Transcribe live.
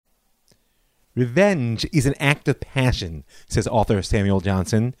Revenge is an act of passion, says author Samuel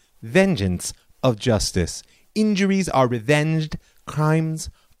Johnson. Vengeance of justice. Injuries are revenged. Crimes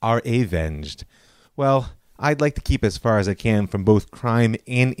are avenged. Well, I'd like to keep as far as I can from both crime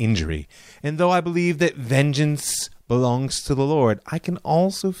and injury. And though I believe that vengeance belongs to the Lord, I can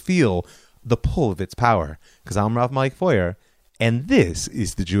also feel the pull of its power. Because I'm Rav Mike Feuer, and this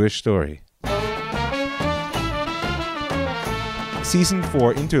is The Jewish Story. Season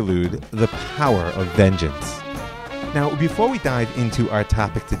 4 Interlude, The Power of Vengeance. Now, before we dive into our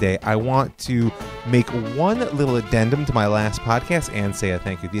topic today, I want to make one little addendum to my last podcast and say a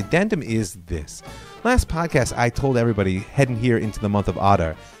thank you. The addendum is this. Last podcast, I told everybody heading here into the month of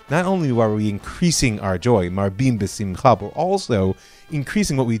Adar, not only are we increasing our joy, marbim b'simcha, but also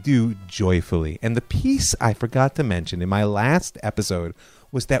increasing what we do joyfully. And the piece I forgot to mention in my last episode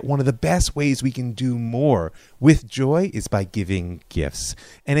was that one of the best ways we can do more with joy is by giving gifts.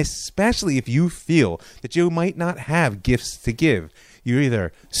 And especially if you feel that you might not have gifts to give. You're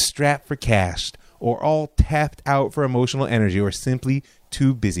either strapped for cash or all tapped out for emotional energy or simply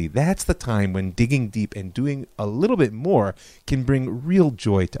too busy. That's the time when digging deep and doing a little bit more can bring real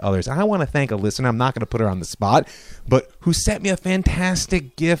joy to others. I want to thank a listener, I'm not going to put her on the spot, but who sent me a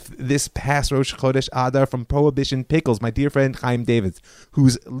fantastic gift this past Rosh Chodesh Adar from Prohibition Pickles. My dear friend Chaim Davids,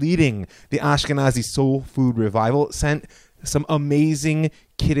 who's leading the Ashkenazi Soul Food Revival, sent some amazing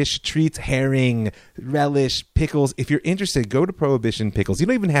Kiddush treats, herring, relish, pickles. If you're interested, go to Prohibition Pickles. You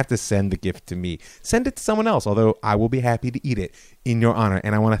don't even have to send the gift to me. Send it to someone else, although I will be happy to eat it in your honor.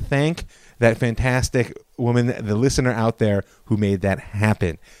 And I want to thank that fantastic woman, the listener out there who made that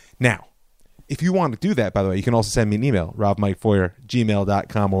happen. Now, if you want to do that, by the way, you can also send me an email,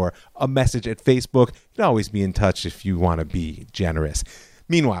 ravmikefeuer@gmail.com, or a message at Facebook. You can always be in touch if you want to be generous.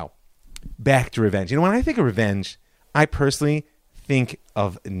 Meanwhile, back to revenge. You know, when I think of revenge, I personally think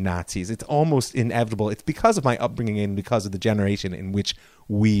of Nazis. It's almost inevitable. It's because of my upbringing and because of the generation in which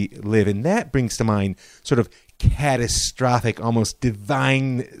we live. And that brings to mind sort of catastrophic, almost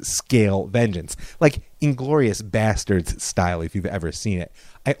divine scale vengeance, like Inglourious Bastards style, if you've ever seen it.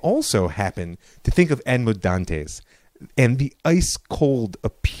 I also happen to think of Edmond Dantes and the ice-cold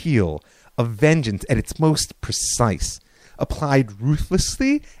appeal of vengeance at its most precise, applied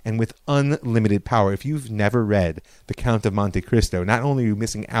ruthlessly and with unlimited power. If you've never read The Count of Monte Cristo, not only are you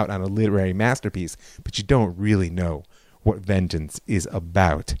missing out on a literary masterpiece, but you don't really know what vengeance is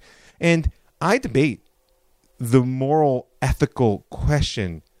about. And I debate the moral, ethical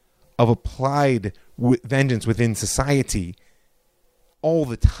question of applied vengeance within society all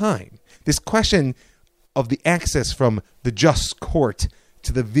the time. This question of the access from the just court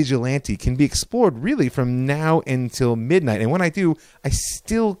to the vigilante can be explored really from now until midnight. And when I do, I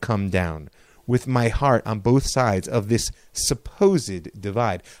still come down with my heart on both sides of this supposed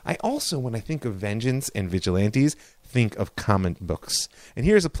divide. I also, when I think of vengeance and vigilantes, think of comic books. And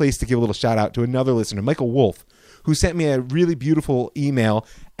here's a place to give a little shout out to another listener, Michael Wolf, who sent me a really beautiful email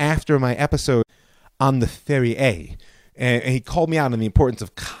after my episode on the Fairy A. And he called me out on the importance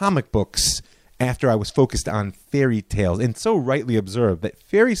of comic books after I was focused on fairy tales, and so rightly observed that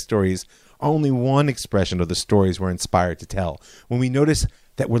fairy stories are only one expression of the stories we're inspired to tell. When we notice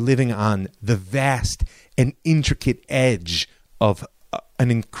that we're living on the vast and intricate edge of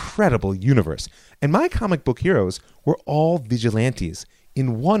an incredible universe. And my comic book heroes were all vigilantes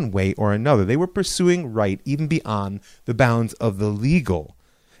in one way or another. They were pursuing right even beyond the bounds of the legal.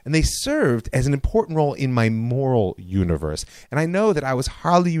 And they served as an important role in my moral universe. And I know that I was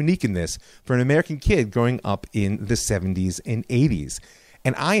hardly unique in this for an American kid growing up in the 70s and 80s.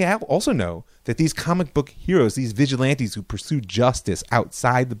 And I also know that these comic book heroes, these vigilantes who pursue justice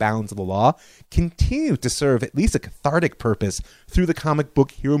outside the bounds of the law, continue to serve at least a cathartic purpose through the comic book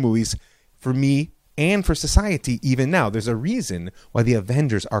hero movies for me and for society even now. There's a reason why the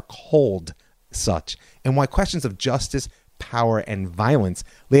Avengers are called such, and why questions of justice, power, and violence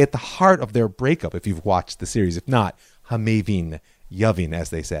lay at the heart of their breakup, if you've watched the series. If not, Hamevin Yavin,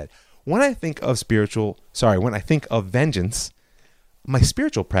 as they said. When I think of vengeance, my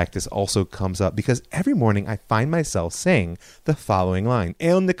spiritual practice also comes up, because every morning I find myself saying the following line: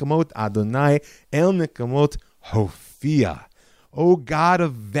 El Nikamot Adonai, El Nikamot Hofia. O God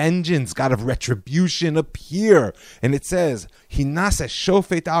of vengeance, God of retribution, appear. And it says, Hinasa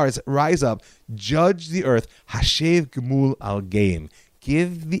Shofet Aretz, rise up, judge the earth, Hashev Gemul al Gaim,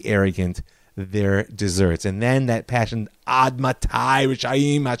 give the arrogant their deserts. And then that passion, Ad Matai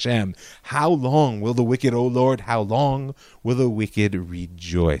Rishayim Hashem, how long will the wicked, O Lord, how long will the wicked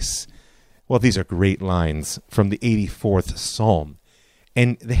rejoice? Well, these are great lines from the 84th Psalm.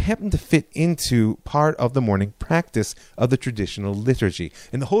 And they happen to fit into part of the morning practice of the traditional liturgy.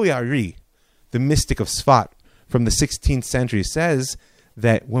 In the Holy Ari, the mystic of Sfat from the 16th century, says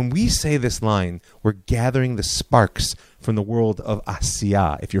that when we say this line, we're gathering the sparks from the world of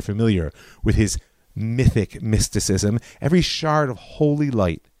Asiya. If you're familiar with his mythic mysticism, every shard of holy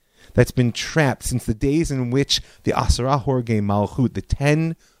light that's been trapped since the days in which the Asara Horge Malchut, the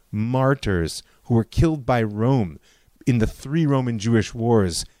 10 martyrs who were killed by Rome in the 3 Roman Jewish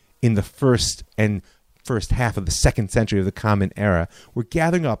wars in the first half of the 2nd century of the Common Era, were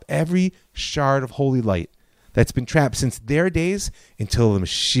gathering up every shard of holy light that's been trapped since their days until the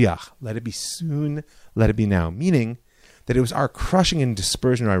Mashiach. Let it be soon, let it be now. Meaning that it was our crushing and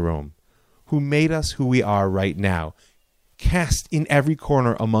dispersion by Rome who made us who we are right now, cast in every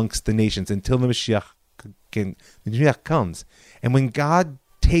corner amongst the nations until the Mashiach comes. And when God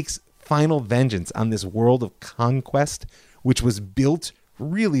takes final vengeance on this world of conquest, which was built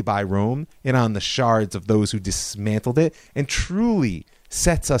really by Rome and on the shards of those who dismantled it, and truly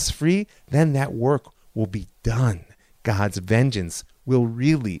sets us free, then that work will be done. God's vengeance will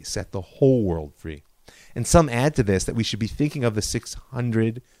really set the whole world free. And some add to this that we should be thinking of the 6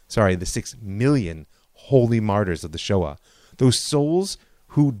 million holy martyrs of the Shoah, those souls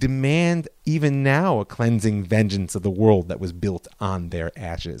who demand even now a cleansing vengeance of the world that was built on their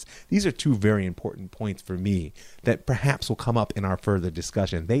ashes. These are 2 very important points for me that perhaps will come up in our further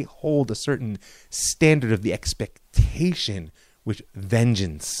discussion. They hold a certain standard of the expectation which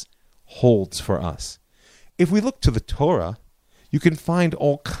vengeance holds for us. If we look to the Torah, you can find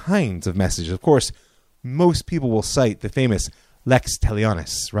all kinds of messages. Of course, most people will cite the famous lex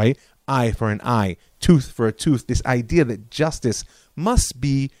talionis, right? Eye for an eye, tooth for a tooth. This idea that justice must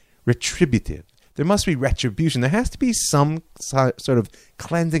be retributive. There must be retribution. There has to be some sort of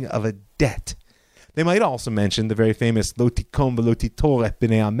cleansing of a debt. They might also mention the very famous lo tikom v'lo titor et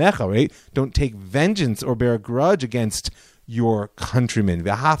b'nei amecha, right? Don't take vengeance or bear a grudge against your countrymen.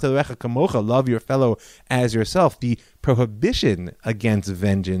 V'ahavta l'recha kamocha, love your fellow as yourself. The prohibition against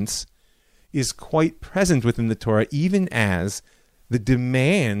vengeance is quite present within the Torah, even as the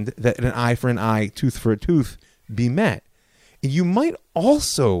demand that an eye for an eye, tooth for a tooth be met. And you might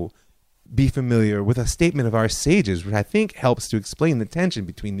also be familiar with a statement of our sages, which I think helps to explain the tension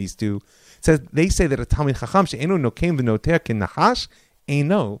between these two. It says, they say that a Talmid Chacham she'eno nokem v'noter kenachash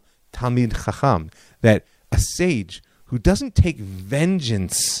eno Talmid Chacham, that a sage who doesn't take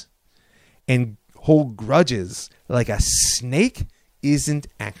vengeance and hold grudges like a snake isn't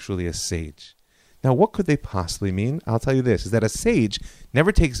actually a sage. Now, what could they possibly mean? I'll tell you this, is that a sage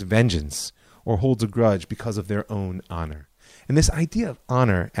never takes vengeance or holds a grudge because of their own honor. And this idea of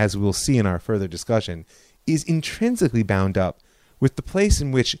honor, as we'll see in our further discussion, is intrinsically bound up with the place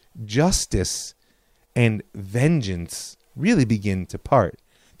in which justice and vengeance really begin to part.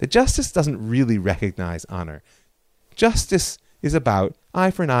 That justice doesn't really recognize honor. Justice is about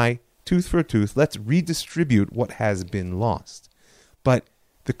eye for an eye, tooth for a tooth. Let's redistribute what has been lost. But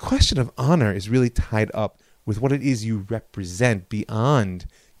the question of honor is really tied up with what it is you represent beyond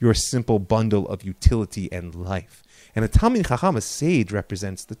your simple bundle of utility and life. And a Talmid Chacham, a sage,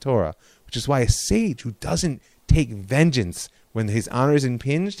 represents the Torah, which is why a sage who doesn't take vengeance when his honor is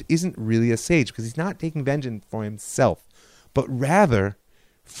impinged isn't really a sage, because he's not taking vengeance for himself, but rather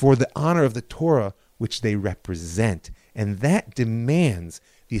for the honor of the Torah which they represent. And that demands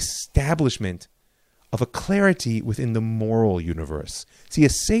the establishment of a clarity within the moral universe. See, a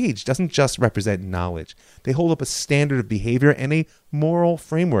sage doesn't just represent knowledge. They hold up a standard of behavior and a moral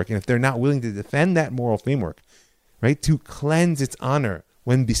framework. And if they're not willing to defend that moral framework, right, to cleanse its honor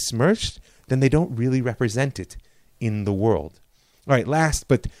when besmirched, then they don't really represent it in the world. All right, last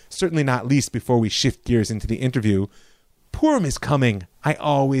but certainly not least, before we shift gears into the interview, Purim is coming. I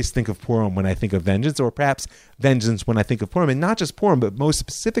always think of Purim when I think of vengeance, or perhaps vengeance when I think of Purim. And not just Purim, but most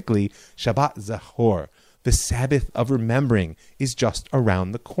specifically, Shabbat Zachor, the Sabbath of remembering, is just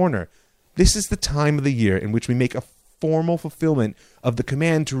around the corner. This is the time of the year in which we make a formal fulfillment of the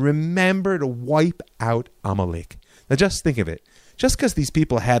command to remember to wipe out Amalek. Now just think of it. Just because these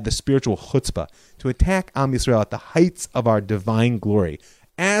people had the spiritual chutzpah to attack Am Yisrael at the heights of our divine glory,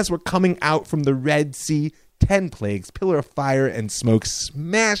 as we're coming out from the Red Sea, 10 plagues, pillar of fire and smoke,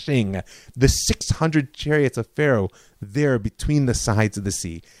 smashing the 600 chariots of Pharaoh there between the sides of the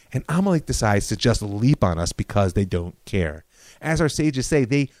sea. And Amalek decides to just leap on us because they don't care. As our sages say,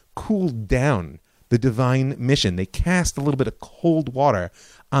 they cooled down the divine mission. They cast a little bit of cold water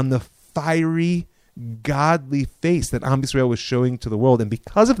on the fiery, godly face that Am Yisrael was showing to the world. And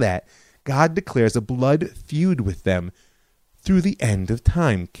because of that, God declares a blood feud with them through the end of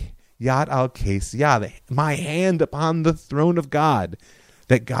time. Yad al Kes Yad, my hand upon the throne of God,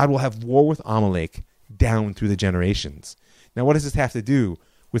 that God will have war with Amalek down through the generations. Now, what does this have to do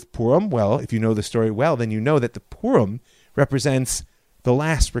with Purim? Well, if you know the story well, then you know that the Purim represents the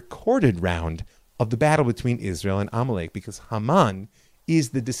last recorded round of the battle between Israel and Amalek, because Haman is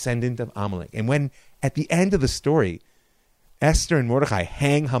the descendant of Amalek. And when, at the end of the story, Esther and Mordecai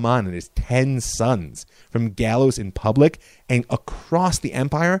hang Haman and his 10 sons from gallows in public and across the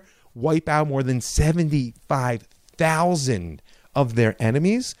empire, wipe out more than 75,000 of their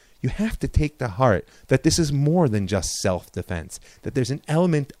enemies, you have to take to heart that this is more than just self-defense, that there's an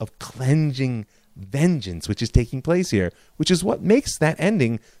element of cleansing vengeance which is taking place here, which is what makes that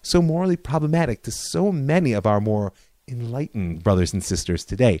ending so morally problematic to so many of our more enlightened brothers and sisters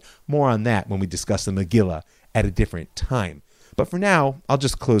today. More on that when we discuss the Megillah at a different time. But for now, I'll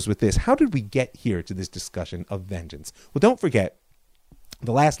just close with this. How did we get here to this discussion of vengeance? Well, don't forget,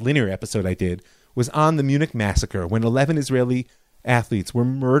 the last linear episode I did was on the Munich massacre, when 11 Israeli athletes were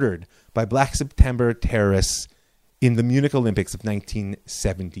murdered by Black September terrorists in the Munich Olympics of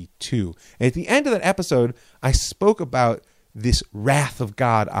 1972. And at the end of that episode, I spoke about this wrath of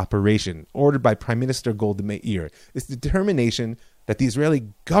God operation ordered by Prime Minister Golda Meir, this determination that the Israeli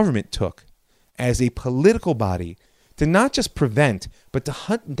government took as a political body to not just prevent, but to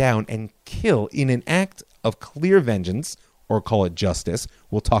hunt down and kill in an act of clear vengeance, or call it justice,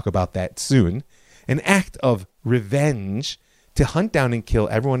 we'll talk about that soon, an act of revenge to hunt down and kill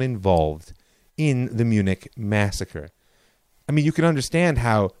everyone involved in the Munich massacre. I mean, you can understand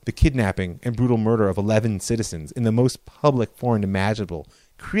how the kidnapping and brutal murder of 11 citizens in the most public forum imaginable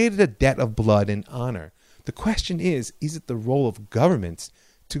created a debt of blood and honor. The question is it the role of governments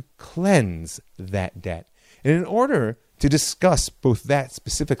to cleanse that debt? And in order to discuss both that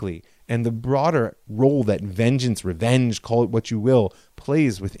specifically and the broader role that vengeance, revenge, call it what you will,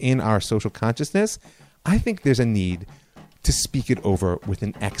 plays within our social consciousness, I think there's a need to speak it over with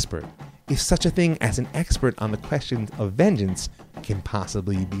an expert, if such a thing as an expert on the question of vengeance can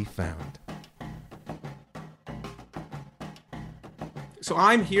possibly be found. So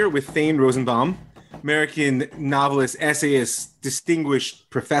I'm here with Thane Rosenbaum, American novelist, essayist,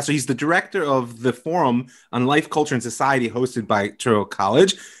 distinguished professor. He's the director of the Forum on Life, Culture, and Society hosted by Touro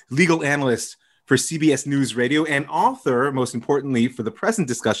College, legal analyst for CBS News Radio, and author, most importantly for the present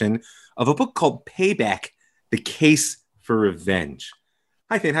discussion, of a book called Payback, The Case for Revenge.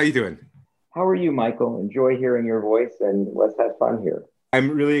 Hi, Thane. How you doing? How are you, Michael? Enjoy hearing your voice, and let's have fun here.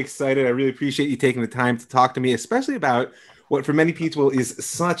 I'm really excited. I really appreciate you taking the time to talk to me, especially about what for many people is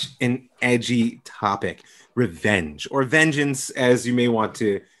such an edgy topic, revenge, or vengeance, as you may want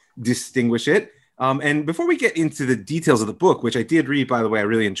to distinguish it. And before we get into the details of the book, which I did read, by the way, I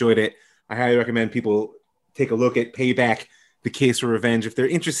really enjoyed it. I highly recommend people take a look at Payback, The Case for Revenge, if they're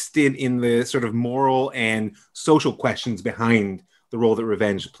interested in the sort of moral and social questions behind the role that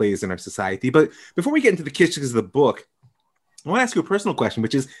revenge plays in our society. But before we get into the kisses of the book, I want to ask you a personal question,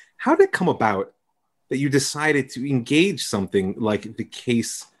 which is, how did it come about that you decided to engage something like the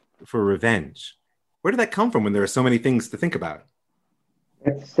case for revenge? Where did that come from when there are so many things to think about?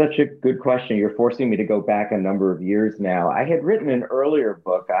 That's such a good question. You're forcing me to go back a number of years now. I had written an earlier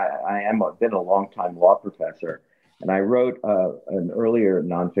book. I've been a longtime law professor, and I wrote an earlier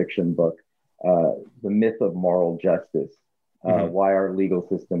nonfiction book, The Myth of Moral Justice, Why Our Legal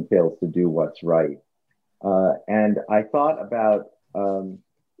System Fails to Do What's Right. And I thought about,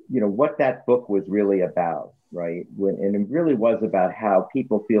 what that book was really about, right? And it really was about how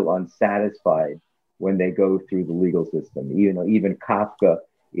people feel unsatisfied when they go through the legal system. Even Kafka,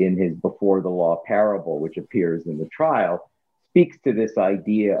 in his Before the Law parable, which appears in the trial, speaks to this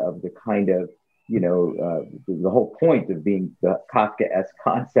idea of the kind of, the whole point of being the Kafka-esque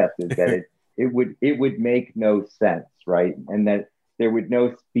concept is that it would make no sense, right? And that there would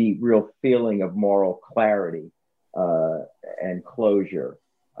be real feeling of moral clarity and closure.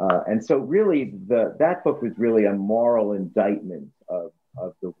 And so really, that book was really a moral indictment of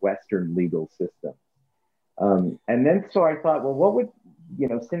the Western legal system. And then so I thought, well, what would,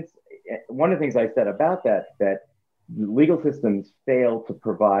 since one of the things I said about that legal systems fail to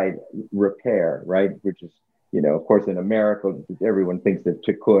provide repair, right? Which is, of course, in America, everyone thinks of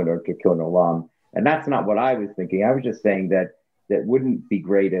tikkun or tikkun olam. And that's not what I was thinking. I was just saying that wouldn't be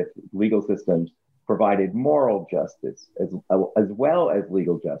great if legal systems provided moral justice as well as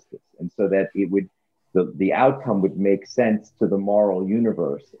legal justice. And so that it would, the outcome would make sense to the moral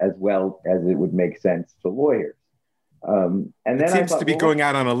universe as well as it would make sense to lawyers. And then it seems to be going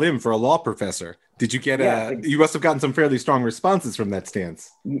out on a limb for a law professor. Did you get you must have gotten some fairly strong responses from that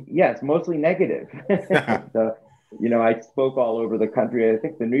stance. Yes, mostly negative. I spoke all over the country. I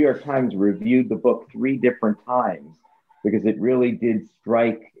think the New York Times reviewed the book 3 different times because it really did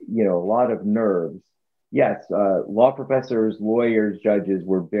strike, a lot of nerves. Yes, law professors, lawyers, judges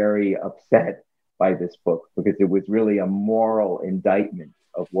were very upset by this book because it was really a moral indictment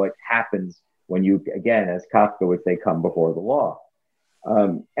of what happens when you, again, as Kafka would say, come before the law.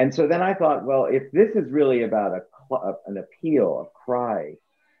 And so then I thought, well, if this is really about an appeal, a cry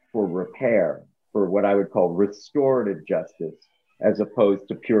for repair, for what I would call restorative justice, as opposed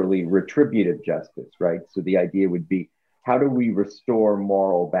to purely retributive justice, right? So the idea would be, how do we restore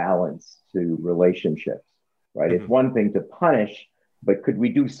moral balance to relationships, right? It's Mm-hmm. one thing to punish, but could we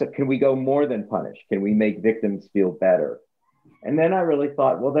do so? Can we go more than punish? Can we make victims feel better? And then I really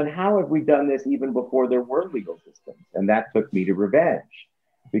thought, well, then how have we done this even before there were legal systems? And that took me to revenge,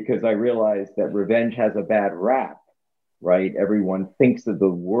 because I realized that revenge has a bad rap, right? Everyone thinks of the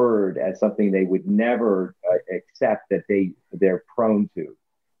word as something they would never accept, that they're prone to,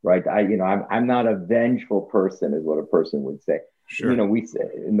 right? I'm not a vengeful person, is what a person would say. You Sure. know, we say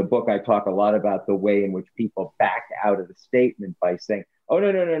in the book, I talk a lot about the way in which people back out of the statement by saying, "Oh, no,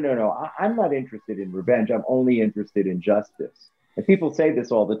 no, no, no, no, I'm not interested in revenge. I'm only interested in justice." And people say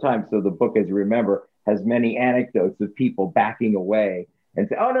this all the time. So the book, as you remember, has many anecdotes of people backing away and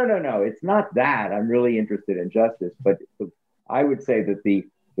say, "Oh, no, no, no, it's not that. I'm really interested in justice." But I would say that the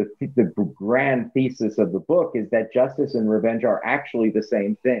grand thesis of the book is that justice and revenge are actually the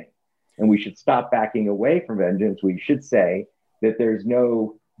same thing. And we should stop backing away from vengeance. We should say that there's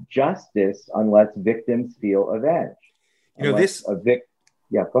no justice unless victims feel avenged. You know, Unless this, a vic,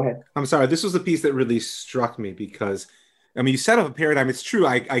 yeah, go ahead. I'm sorry, this was the piece that really struck me because, I mean, you set up a paradigm. It's true.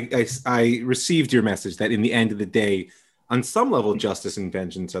 I received your message that in the end of the day, on some level, justice and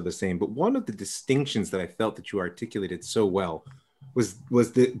vengeance are the same. But one of the distinctions that I felt that you articulated so well was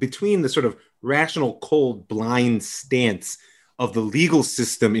the between the sort of rational, cold, blind stance of the legal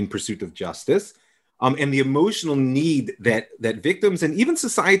system in pursuit of justice, and the emotional need that victims and even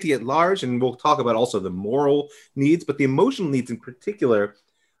society at large, and we'll talk about also the moral needs, but the emotional needs in particular,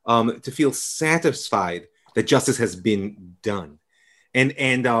 to feel satisfied that justice has been done.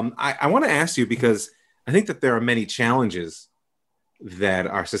 And I want to ask you, because I think that there are many challenges that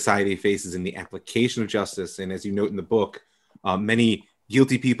our society faces in the application of justice. And as you note in the book, many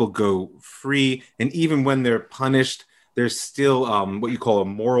guilty people go free. And even when they're punished, there's still what you call a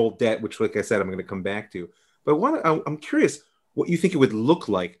moral debt, which, like I said, I'm going to come back to. But I'm curious what you think it would look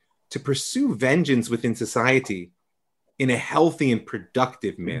like to pursue vengeance within society in a healthy and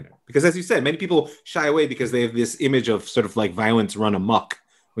productive manner. Because as you said, many people shy away because they have this image of sort of like violence run amok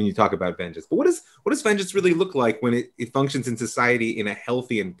when you talk about vengeance. But what does vengeance really look like when it functions in society in a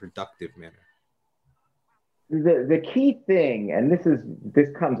healthy and productive manner? The key thing, and this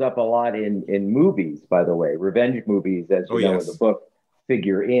comes up a lot in movies, by the way, revenge movies, as Oh, you know, in the yes. book,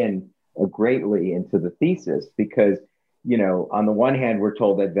 figure in greatly into the thesis, because on the one hand, we're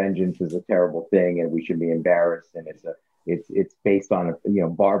told that vengeance is a terrible thing and we should be embarrassed, and it's based on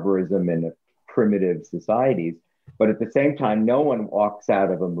barbarism and primitive societies. But at the same time, no one walks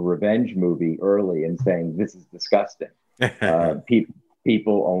out of a revenge movie early and saying this is disgusting.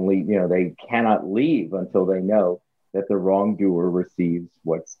 People only, they cannot leave until they know that the wrongdoer receives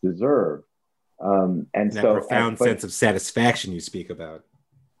what's deserved. And That so, profound but sense of satisfaction you speak about.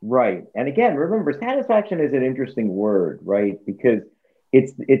 right, and again, remember, satisfaction is an interesting word, right? Because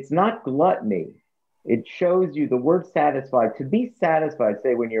it's not gluttony. It shows you the word satisfied. To be satisfied,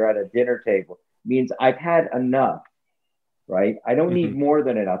 say when you're at a dinner table, means I've had enough, right? I don't need Mhm. more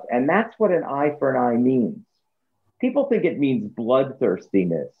than enough, and that's what an eye for an eye means. People think it means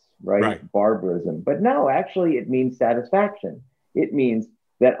bloodthirstiness, right? Right. Barbarism. But no, actually, it means satisfaction. It means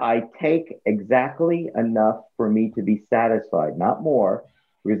that I take exactly enough for me to be satisfied, not more.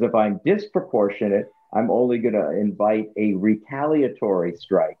 Because if I'm disproportionate, I'm only going to invite a retaliatory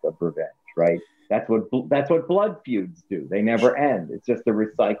strike of revenge, right? That's what blood feuds do. They never end. It's just a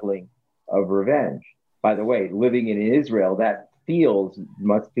recycling of revenge. By the way, living in Israel, that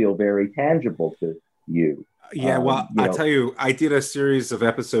must feel very tangible to you. Yeah, well, You I know, tell you, I did a series of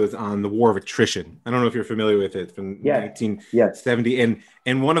episodes on the War of Attrition. I don't know if you're familiar with it, from yes, yes, 1970.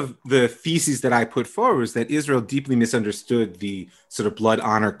 And one of the theses that I put forward was that Israel deeply misunderstood the sort of blood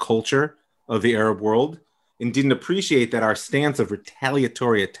honor culture of the Arab world and didn't appreciate that our stance of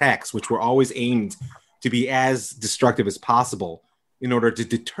retaliatory attacks, which were always aimed to be as destructive as possible in order to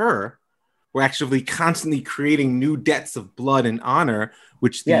deter, were actually constantly creating new debts of blood and honor,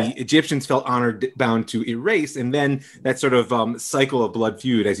 which the yes, Egyptians felt honored bound to erase. And then that sort of cycle of blood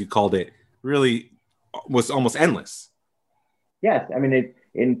feud, as you called it, really was almost endless. yes. I mean,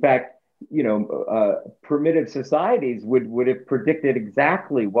 in fact, primitive societies would have predicted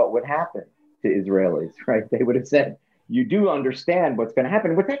exactly what would happen to Israelis, right? They would have said, "You do understand what's going to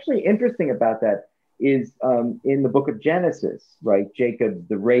happen." What's actually interesting about that in the book of Genesis, right?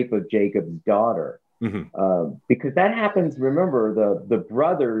 The rape of Jacob's daughter. Because that happens, remember, the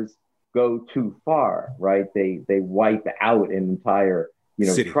brothers go too far, right? They wipe out an entire,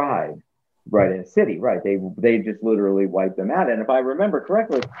 City. tribe, right, in a city, right? They just literally wipe them out. And if I remember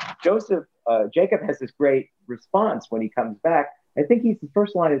correctly, Jacob has this great response when he comes back. I think the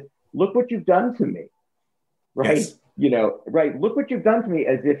first line is, "Look what you've done to me," right? Yes. Right. Look what you've done to me,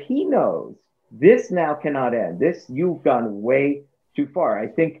 as if he knows this now cannot end. This, you've gone way too far. I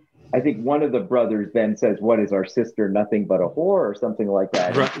think one of the brothers then says, "What is our sister? Nothing but a whore," or something like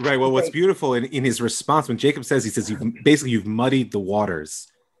that. Right. Well, what's beautiful in his response when Jacob says, he says, you've muddied the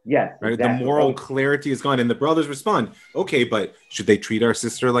waters. Yes. Right. Exactly. The moral clarity is gone, and the brothers respond, "Okay, but should they treat our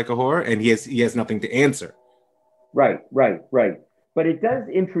sister like a whore?" And he has nothing to answer. Right. But it does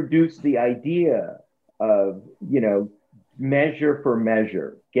introduce the idea of, measure for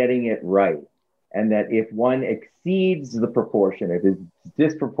measure, getting it right. And that if one exceeds the proportion, if it's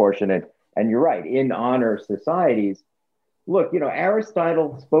disproportionate, and you're right, in honor societies, look,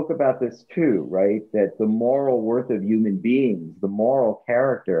 Aristotle spoke about this too, right? That the moral worth of human beings, the moral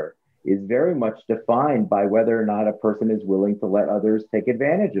character, is very much defined by whether or not a person is willing to let others take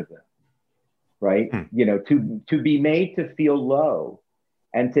advantage of them, right? To be made to feel low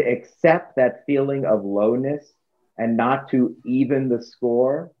and to accept that feeling of lowness and not to even the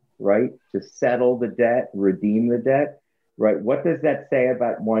score, right? To settle the debt, redeem the debt, right? What does that say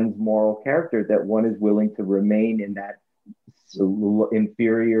about one's moral character, that one is willing to remain in that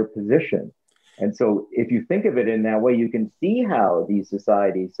inferior position? And so if you think of it in that way, you can see how these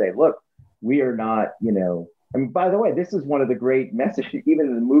societies say, look, we are not, I mean, by the way, this is one of the great messages, even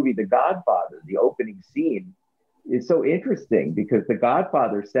in the movie The Godfather, the opening scene is so interesting, because the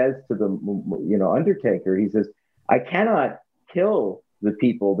Godfather says to the, Undertaker, he says, "I cannot kill the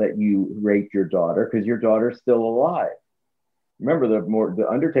people that you raped your daughter, because your daughter's still alive." Remember, the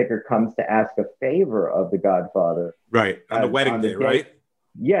Undertaker comes to ask a favor of the Godfather, right, on the wedding day, right?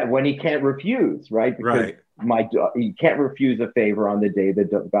 Yeah, when he can't refuse, right? Because he can't refuse a favor on the day the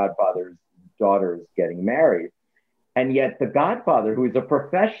Godfather's daughter is getting married, and yet the Godfather, who is a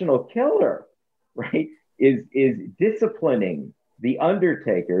professional killer, right, is disciplining the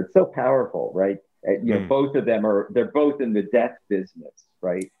Undertaker. It's so powerful, right? Both of them they're both in the death business,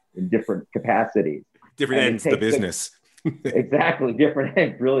 right? In different capacities. Different ends of the business. Exactly. Different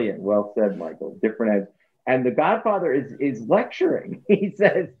ends. Brilliant. Well said, Michael. Different ends. And the Godfather is lecturing. He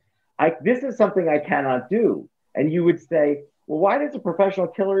says, this is something I cannot do. And you would say, well, why does a professional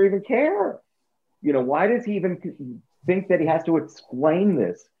killer even care? Why does he even think that he has to explain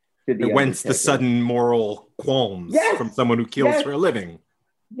this to the Whence the sudden moral qualms from someone who kills for a living?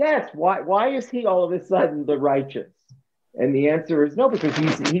 Yes. Why is he all of a sudden the righteous? And the answer is no, because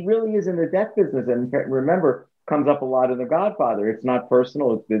he really is in the death business. And remember, comes up a lot in The Godfather. It's not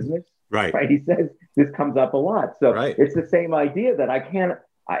personal, it's business. Right. He says this comes up a lot. So it's the same idea that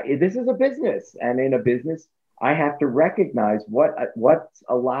this is a business. And in a business, I have to recognize what's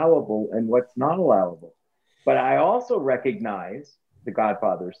allowable and what's not allowable. But I also recognize, the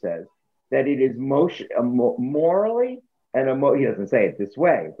Godfather says, that it is morally and he doesn't say it this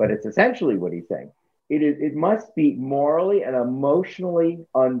way, but it's essentially what he's saying. It must be morally and emotionally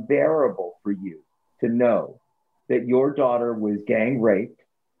unbearable for you to know that your daughter was gang raped,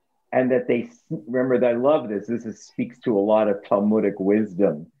 and that remember that I love this. Speaks to a lot of Talmudic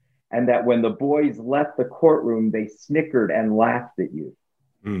wisdom, and that when the boys left the courtroom, they snickered and laughed at you.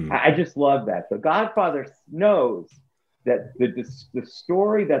 I just love that. The Godfather knows that the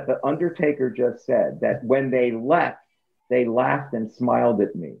story that the Undertaker just said, that when they left, they laughed and smiled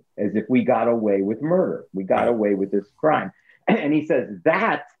at me as if we got away with murder. We got away with this crime. And he says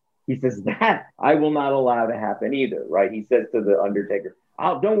that I will not allow to happen either, right? He says to the Undertaker,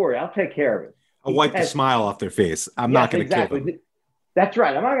 don't worry, I'll take care of it. I'll wipe the smile off their face. I'm not going to kill them. That's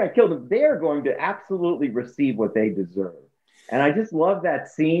right. I'm not going to kill them. They are going to absolutely receive what they deserve. And I just love that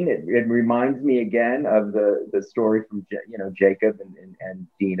scene. It reminds me again of the story from Jacob and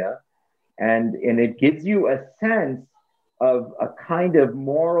Dinah. And it gives you a sense of a kind of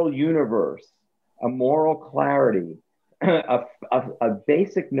moral universe, a moral clarity, a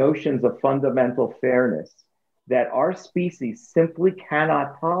basic notions of fundamental fairness that our species simply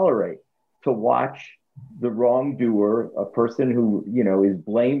cannot tolerate, to watch the wrongdoer, a person who is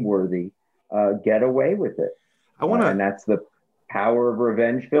blameworthy, get away with it. And that's the power of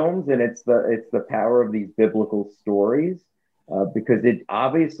revenge films, and it's the power of these biblical stories, because it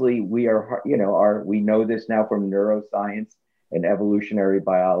obviously we know this now from neuroscience and evolutionary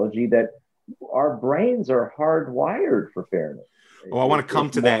biology, that our brains are hardwired for fairness. Oh, I want to come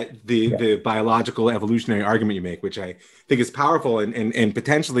to that, the biological evolutionary argument you make, which I think is powerful and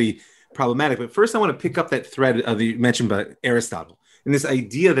potentially problematic. But first, I want to pick up that thread of you mentioned by Aristotle, and this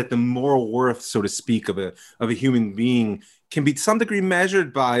idea that the moral worth, so to speak, of a human being can be to some degree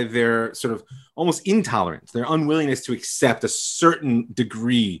measured by their sort of almost intolerance, their unwillingness to accept a certain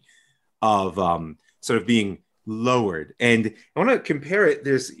degree of sort of being lowered. And I want to compare it.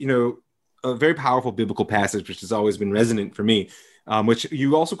 There's, a very powerful biblical passage, which has always been resonant for me, which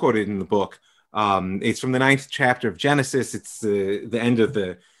you also quoted in the book. It's from the 9th chapter of Genesis. It's the end of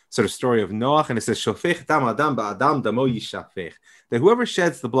the sort of story of Noah, and it says, "Shofech dam adam ba'adam damo yishafech," that whoever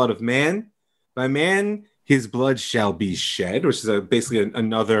sheds the blood of man, by man his blood shall be shed, which is basically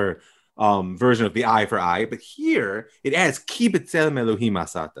another version of the eye for eye. But here it adds, "Ki b'tzelem Elohim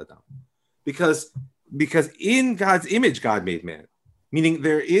asat adam," because in God's image God made man. Meaning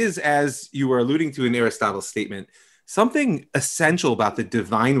there is, as you were alluding to in Aristotle's statement, something essential about the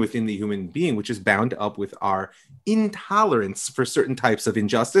divine within the human being, which is bound up with our intolerance for certain types of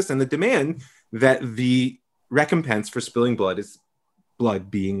injustice and the demand that the recompense for spilling blood is blood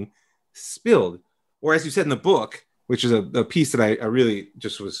being spilled. Or as you said in the book, which is a piece that I really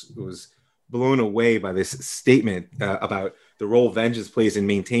just was blown away by this statement about the role vengeance plays in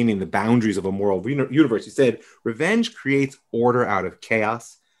maintaining the boundaries of a moral universe. You said, revenge creates order out of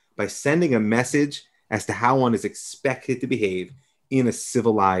chaos by sending a message as to how one is expected to behave in a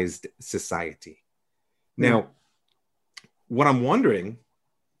civilized society. Now, what I'm wondering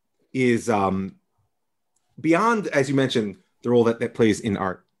is beyond, as you mentioned, the role that plays in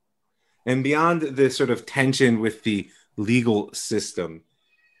art, and beyond the sort of tension with the legal system,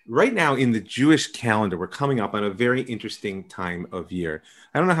 right now in the Jewish calendar, we're coming up on a very interesting time of year.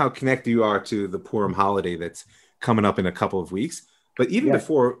 I don't know how connected you are to the Purim holiday that's coming up in a couple of weeks, but even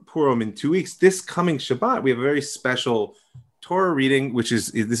before Purim in 2 weeks, this coming Shabbat, we have a very special Torah reading, this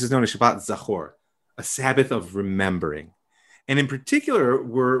is known as Shabbat Zachor, a Sabbath of remembering. And in particular,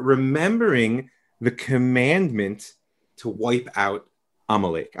 we're remembering the commandment to wipe out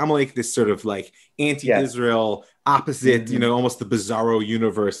Amalek. Amalek, this sort of like anti-Israel, opposite, almost the bizarro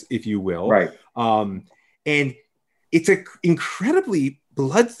universe, if you will. Right. And it's an incredibly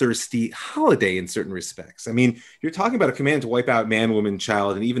bloodthirsty holiday in certain respects. I mean, you're talking about a command to wipe out man, woman,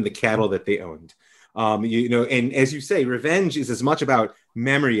 child, and even the cattle that they owned. And as you say, revenge is as much about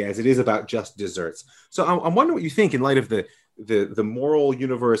memory as it is about just desserts. So I'm wondering what you think in light of the moral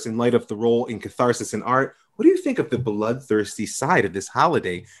universe, in light of the role in catharsis in art. What do you think of the bloodthirsty side of this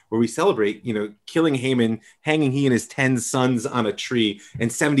holiday where we celebrate, killing Haman, hanging he and his 10 sons on a tree,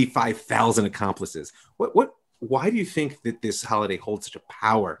 and 75,000 accomplices? Why do you think that this holiday holds such a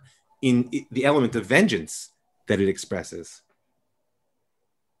power in the element of vengeance that it expresses?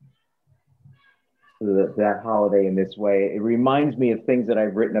 That holiday in this way, it reminds me of things that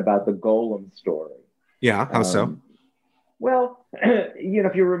I've written about the Golem story. Yeah, how so? Well,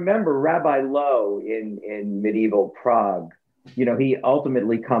 if you remember Rabbi Low in medieval Prague, he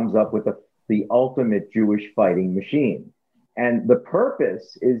ultimately comes up with the ultimate Jewish fighting machine. And the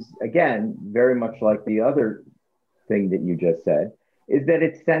purpose is, again, very much like the other thing that you just said, is that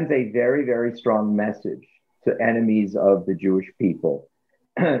it sends a very, very strong message to enemies of the Jewish people.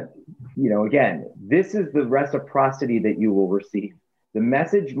 Again, this is the reciprocity that you will receive. The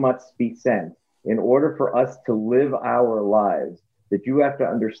message must be sent. In order for us to live our lives, that you have to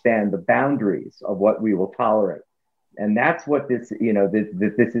understand the boundaries of what we will tolerate. And that's what this,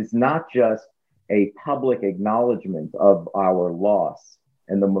 this is not just a public acknowledgement of our loss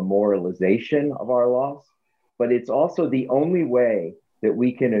and the memorialization of our loss, but it's also the only way that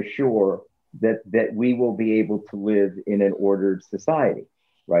we can assure that we will be able to live in an ordered society,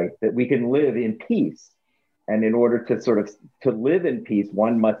 right? That we can live in peace. And in order to live in peace,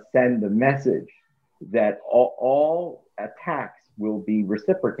 one must send the message that all attacks will be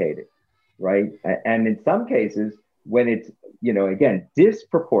reciprocated, right? And in some cases, when it's, again,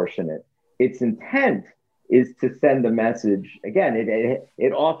 disproportionate, its intent is to send a message. Again,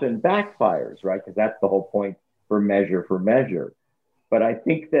 it often backfires, right? Because that's the whole point for measure. But I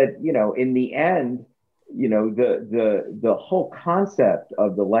think that, in the end, the whole concept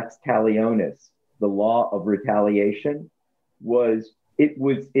of the lex talionis, the law of retaliation,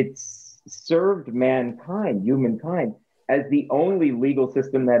 it served humankind, as the only legal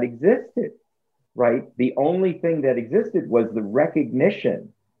system that existed, right? The only thing that existed was the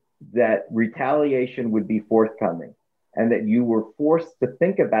recognition that retaliation would be forthcoming and that you were forced to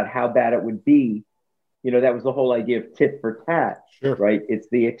think about how bad it would be. That was the whole idea of tit for tat, sure. Right? It's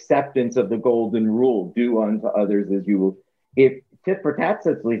the acceptance of the golden rule, do unto others as you will. If tit for tat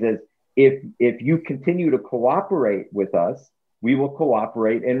essentially says, if you continue to cooperate with us, we will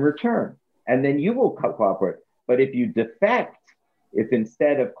cooperate in return. And then you will cooperate. But if you defect, if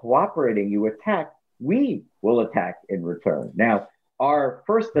instead of cooperating, you attack, we will attack in return. Now, our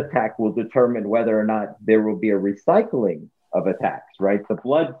first attack will determine whether or not there will be a recycling of attacks, right? The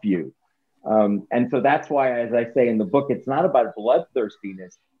blood feud. And so that's why, as I say in the book, it's not about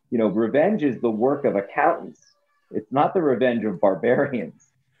bloodthirstiness. Revenge is the work of accountants. It's not the revenge of barbarians.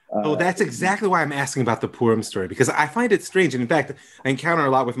 That's exactly why I'm asking about the Purim story, because I find it strange. And in fact, I encounter a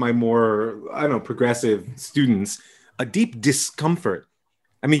lot with my more, progressive students, a deep discomfort.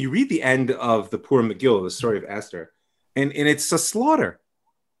 I mean, you read the end of the Purim Megillah, the story of Esther, and it's a slaughter.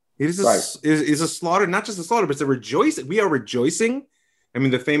 It is a slaughter, not just a slaughter, but it's a rejoicing. We are rejoicing. I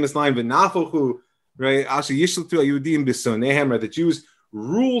mean, the famous line, "V'nafochu," right? "Asher yishlutu Yehudim b'sonehem," right? The Jews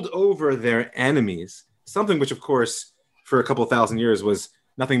ruled over their enemies. Something which, of course, for a couple of thousand years was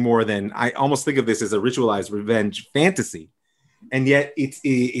nothing more than, I almost think of this as a ritualized revenge fantasy. And yet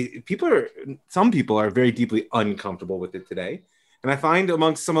some people are very deeply uncomfortable with it today. And I find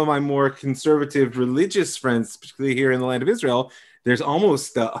amongst some of my more conservative religious friends, particularly here in the land of Israel, there's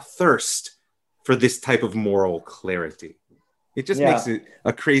almost a thirst for this type of moral clarity. It just makes it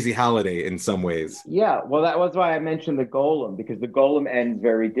a crazy holiday in some ways. Yeah, well, that was why I mentioned the golem, because the golem ends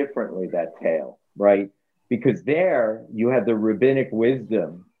very differently, that tale, right? Because there you have the rabbinic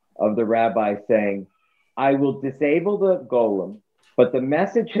wisdom of the rabbi saying, I will disable the golem, but the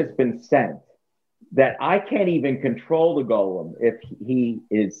message has been sent that I can't even control the golem if he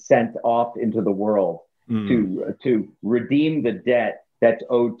is sent off into the world to redeem the debt that's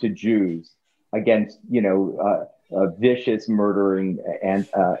owed to Jews against, vicious, murdering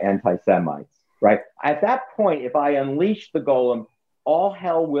anti-Semites, right? At that point, if I unleash the golem, all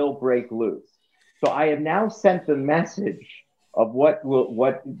hell will break loose. So I have now sent the message of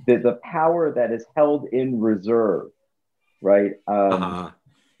the power that is held in reserve, right?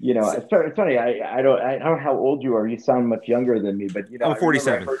 It's funny. I don't know how old you are. You sound much younger than me, but I'm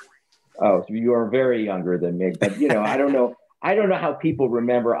 47. So you are very younger than me. But I don't know. I don't know how people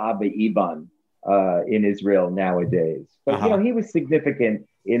remember Abba Eban in Israel nowadays. But he was significant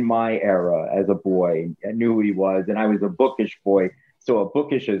in my era as a boy. I knew who he was, and I was a bookish boy, so a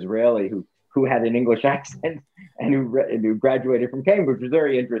bookish Israeli who had an English accent and who graduated from Cambridge, was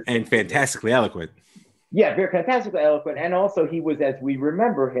very interesting. And fantastically eloquent. Yeah, very fantastically eloquent. And also he was, as we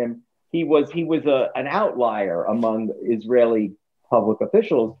remember him, he was an outlier among Israeli public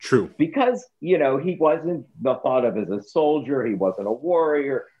officials. True. Because, he wasn't thought of as a soldier. He wasn't a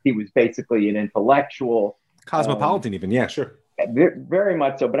warrior. He was basically an intellectual. Cosmopolitan even. Yeah, sure. Very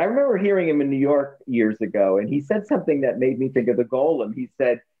much so. But I remember hearing him in New York years ago, and he said something that made me think of the golem. He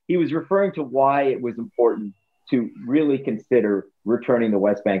said he was referring to why it was important to really consider returning the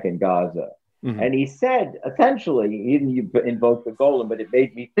West Bank and Gaza. Mm-hmm. And he said, essentially, he didn't invoke the golem, but it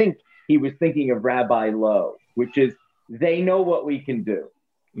made me think he was thinking of Rabbi Lowe, which is, they know what we can do.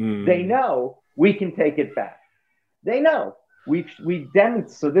 Mm. They know we can take it back. They know. We demonstrated.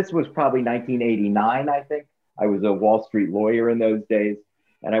 So this was probably 1989, I think. I was a Wall Street lawyer in those days.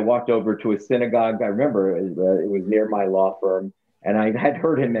 And I walked over to a synagogue. I remember it was near my law firm. And I had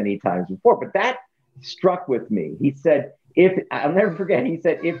heard him many times before. But that struck with me. He said, I'll never forget, he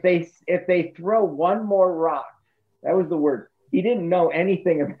said, if they throw one more rock, that was the word. He didn't know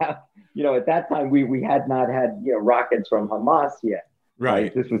anything about, at that time we had not had, rockets from Hamas yet.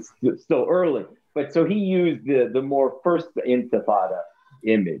 Right. This was still early. But so he used the more first intifada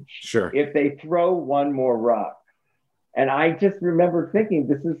image. Sure. If they throw one more rock. And I just remember thinking,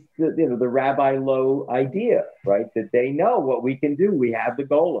 this is the Rabbi Lowe idea, right? That they know what we can do. We have the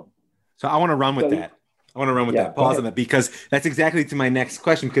golem. So I want to run with that. Pause on that, because that's exactly to my next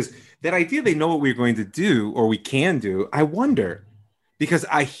question, because that idea they know what we're going to do or we can do, I wonder, because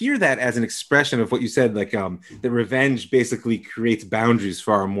I hear that as an expression of what you said, like that revenge basically creates boundaries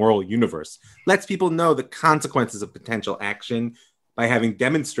for our moral universe, lets people know the consequences of potential action by having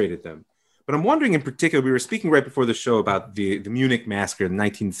demonstrated them. But I'm wondering in particular, we were speaking right before the show about the Munich massacre in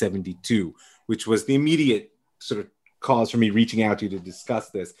 1972, which was the immediate sort of cause for me reaching out to you to discuss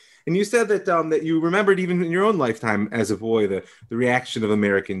this. And you said that you remembered even in your own lifetime as a boy, the reaction of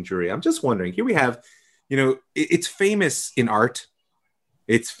American Jewry. I'm just wondering, here we have, it's famous in art.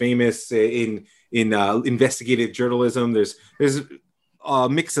 It's famous in investigative journalism. There's a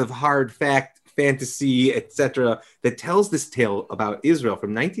mix of hard fact, fantasy, etc., that tells this tale about Israel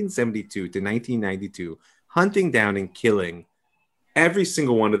from 1972 to 1992, hunting down and killing every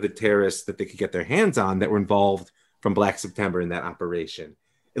single one of the terrorists that they could get their hands on that were involved from Black September in that operation.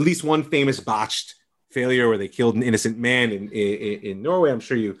 At least one famous botched failure where they killed an innocent man in Norway. I'm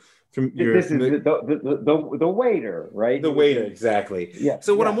sure you This is the waiter, right? The waiter, exactly. Yeah.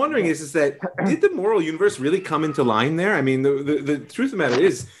 So what Yeah, I'm wondering yeah. is that did the moral universe really come into line there? I mean, the truth of the matter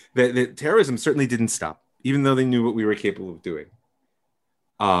is that terrorism certainly didn't stop, even though they knew what we were capable of doing.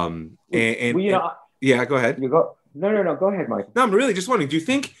 Well, Yeah, go ahead. you go. No, no, no. Go ahead, Michael. No, I'm really just wondering, do you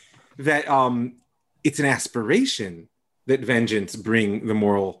think that it's an aspiration that vengeance bring the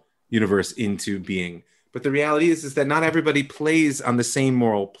moral universe into being? But the reality is that not everybody plays on the same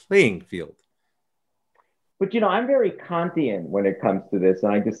moral playing field. But I'm very Kantian when it comes to this,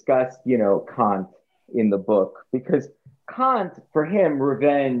 and I discussed, Kant in the book because Kant, for him,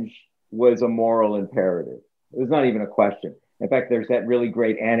 revenge was a moral imperative. It was not even a question. In fact, there's that really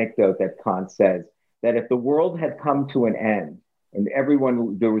great anecdote that Kant says that if the world had come to an end and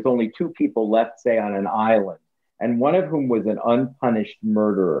there was only two people left, say, on an island, and one of whom was an unpunished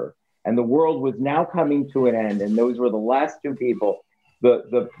murderer, and the world was now coming to an end, and those were the last two people,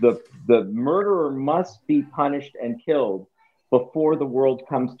 the murderer must be punished and killed before the world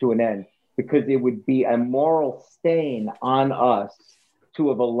comes to an end, because it would be a moral stain on us to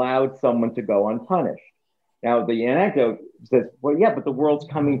have allowed someone to go unpunished. Now, the anecdote says, well, yeah, but the world's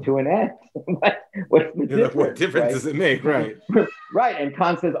coming to an end. What's the difference? What difference does it make? Right. Right. And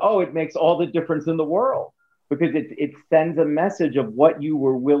Kant says, oh, it makes all the difference in the world because it sends a message of what you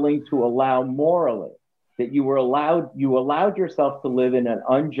were willing to allow morally, that you allowed yourself to live in an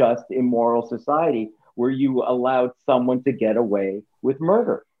unjust, immoral society where you allowed someone to get away with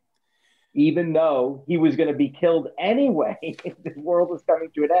murder, even though he was going to be killed anyway. The world was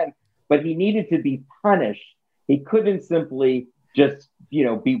coming to an end. But he needed to be punished. He couldn't simply just,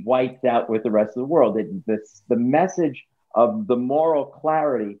 be wiped out with the rest of the world. The message of the moral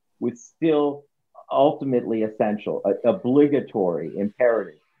clarity was still ultimately essential, obligatory,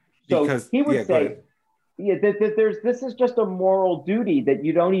 imperative. So Because he would say, this is just a moral duty that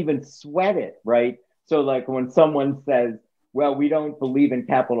you don't even sweat it, right? So like when someone says, well, we don't believe in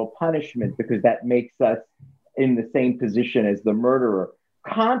capital punishment because that makes us in the same position as the murderer,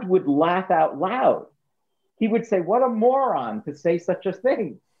 Kant would laugh out loud. He would say, what a moron to say such a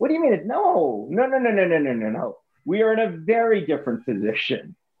thing. What do you mean? No. We are in a very different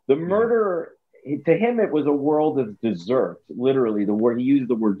position. The murderer, to him, it was a world of desert. Literally, he used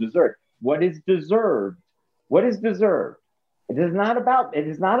the word desert. What is deserved? What is deserved? It is not about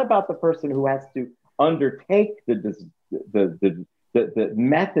the person who has to undertake the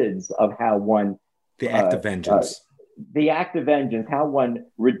methods of how one the act of vengeance. The act of vengeance, how one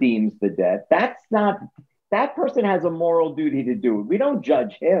redeems the debt. That person has a moral duty to do it. We don't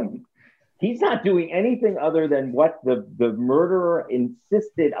judge him. He's not doing anything other than what the murderer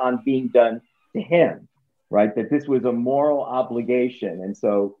insisted on being done to him, right? That this was a moral obligation. And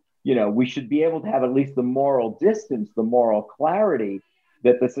so, we should be able to have at least the moral distance, the moral clarity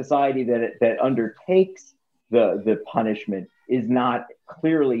that the society that undertakes the punishment is not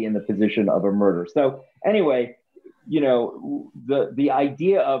clearly in the position of a murderer. So anyway, the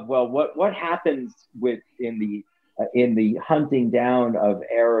idea of, well, what happens in the hunting down of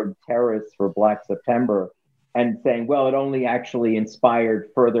Arab terrorists for Black September and saying, well, it only actually inspired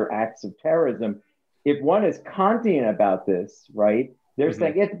further acts of terrorism. If one is Kantian about this, right, they're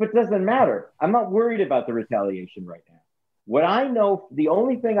saying, but it doesn't matter. I'm not worried about the retaliation right now. What I know, the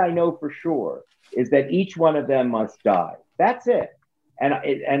only thing I know for sure is that each one of them must die. That's it. And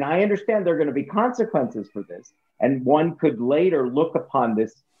I understand there are going to be consequences for this. And one could later look upon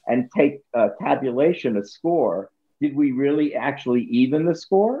this and take a tabulation, a score. Did we really actually even the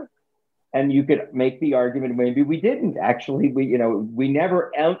score? And you could make the argument, maybe we didn't. Actually, we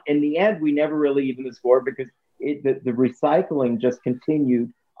never, in the end, we never really even the score because the recycling just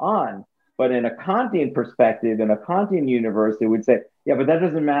continued on. But in a Kantian perspective, in a Kantian universe, it would say, yeah, but that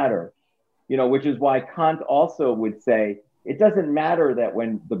doesn't matter. Which is why Kant also would say, it doesn't matter that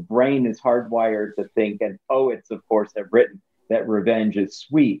when the brain is hardwired to think, and poets, of course, have written that revenge is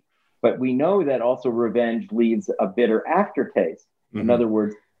sweet, but we know that also revenge leaves a bitter aftertaste. In other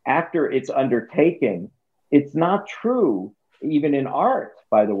words, after it's undertaken, it's not true, even in art,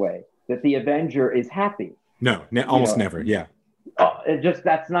 by the way, that the avenger is happy. No, almost never, yeah.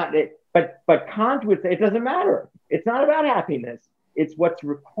 That's not it. But Kant would say it doesn't matter. It's not about happiness. It's what's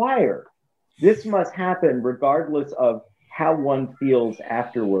required. This must happen regardless of how one feels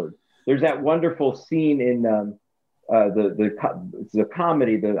afterward. There's that wonderful scene in the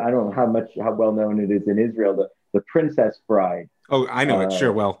comedy that I don't know how well known it is in Israel, the Princess Bride. Oh, I know it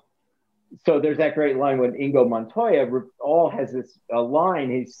sure well. So there's that great line when Inigo Montoya has this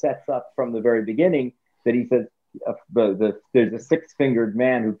line he sets up from the very beginning that he says there's a six-fingered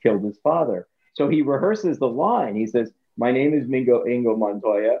man who killed his father. So he rehearses the line. He says, "My name is Inigo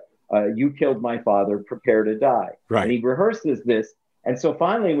Montoya. you killed my father, prepare to die. Right. And he rehearses this. And so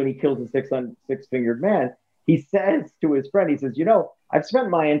finally, when he kills the six-fingered man, he says to his friend, he says, I've spent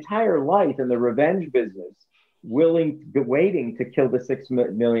my entire life in the revenge business, waiting to kill the 6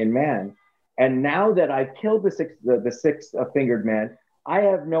 million man. And now that I've killed the six-fingered man, I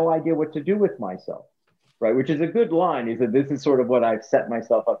have no idea what to do with myself, right? Which is a good line. He said, this is sort of what I've set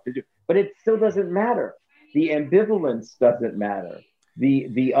myself up to do. But it still doesn't matter. The ambivalence doesn't matter. The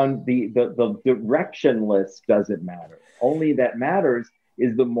directionless doesn't matter. Only that matters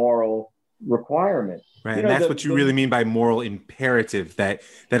is the moral requirement. Right, and that's what you really mean by moral imperative, that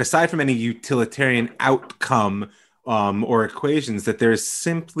aside from any utilitarian outcome or equations, that there is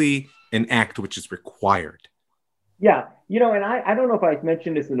simply an act which is required. Yeah, and I don't know if I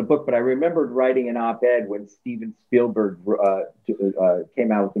mentioned this in the book, but I remembered writing an op-ed when Steven Spielberg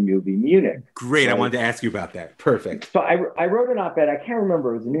came out with the movie Munich. Great, right? I wanted to ask you about that. Perfect. So I wrote an op-ed. I can't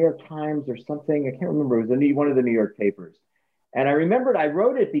remember. It was the New York Times or something. I can't remember. It was one of the New York papers. And I remembered I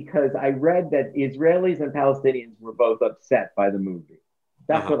wrote it because I read that Israelis and Palestinians were both upset by the movie.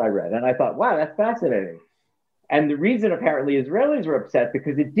 That's what I read. And I thought, wow, that's fascinating. And the reason apparently Israelis were upset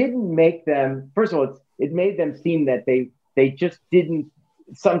because it didn't make them, first of all, it made them seem that they just didn't,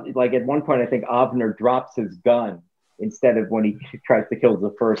 something like at one point, I think Avner drops his gun instead of when he tries to kill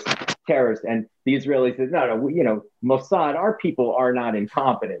the first terrorist. And the Israelis says, no, Mossad, our people are not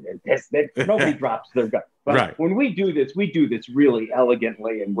incompetent in this. Nobody drops their gun. But right. When we do this really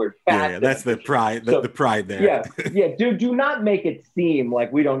elegantly and we're fast. Yeah, that's the pride, the pride there. Yeah. Do not make it seem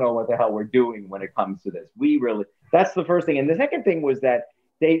like we don't know what the hell we're doing when it comes to this. That's the first thing. And the second thing was that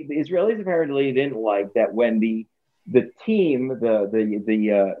the Israelis apparently didn't like that when the team,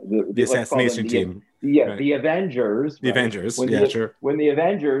 the assassination team. Right. The Avengers. The Avengers, sure. When the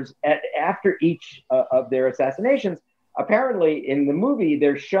Avengers, after each of their assassinations, apparently in the movie,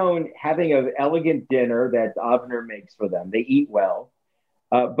 they're shown having an elegant dinner that Avner makes for them. They eat well.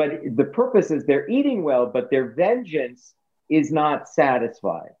 But the purpose is they're eating well, but their vengeance is not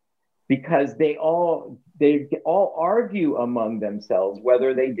satisfied because they all argue among themselves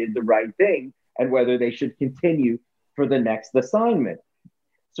whether they did the right thing and whether they should continue for the next assignment.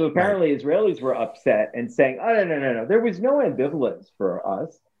 So apparently Israelis were upset and saying, oh, no. There was no ambivalence for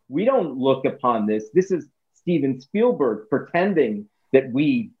us. We don't look upon this. This is Steven Spielberg pretending that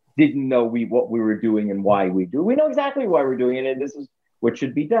we didn't know what we were doing and why we do. We know exactly why we're doing it, and this is what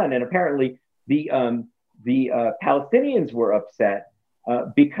should be done. And apparently the Palestinians were upset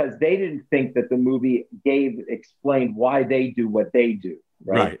because they didn't think that the movie explained why they do what they do.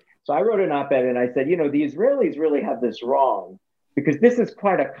 Right. So I wrote an op-ed and I said, the Israelis really have this wrong because this is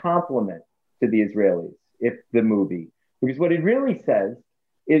quite a compliment to the Israelis, the movie. Because what it really says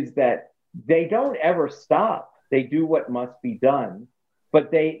is that they don't ever stop. They do what must be done,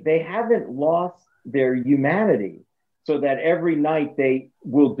 but they haven't lost their humanity so that every night they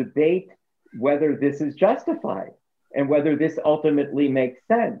will debate whether this is justified and whether this ultimately makes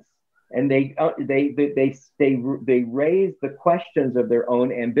sense. And they raise the questions of their own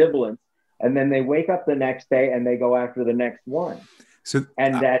ambivalence, and then they wake up the next day and they go after the next one. So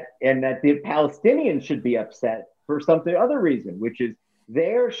that the Palestinians should be upset for other reason, which is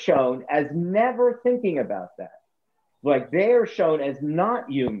they're shown as never thinking about that. Like they're shown as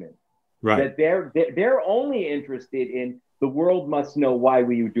not human. Right. That they're only interested in the world must know why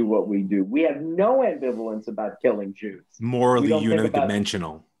we do what we do. We have no ambivalence about killing Jews. Morally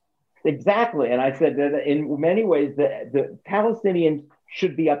unidimensional. Exactly. And I said that in many ways, the Palestinians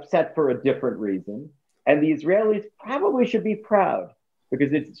should be upset for a different reason. And the Israelis probably should be proud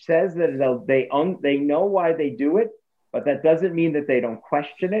because it says that they know why they do it, but that doesn't mean that they don't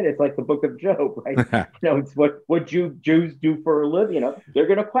question it. It's like the book of Job, right? It's what Jews do for a living. They're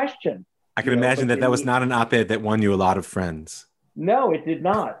going to question. I can imagine that was not an op-ed that won you a lot of friends. No, it did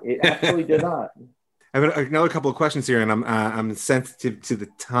not. It actually did not. I have another couple of questions here, and I'm sensitive to the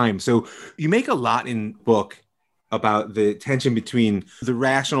time. So you make a lot in book about the tension between the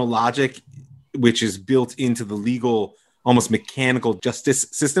rational logic, which is built into the legal, almost mechanical justice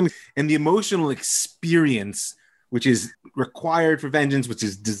system, and the emotional experience, which is required for vengeance, which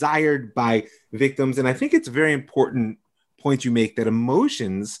is desired by victims. And I think it's a very important point you make that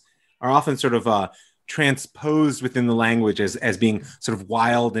emotions are often sort of transposed within the language as being sort of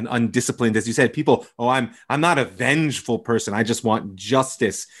wild and undisciplined. As you said, people, I'm not a vengeful person. I just want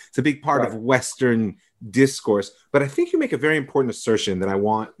justice. It's a big part of Western discourse. But I think you make a very important assertion that I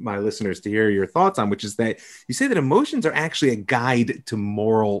want my listeners to hear your thoughts on, which is that you say that emotions are actually a guide to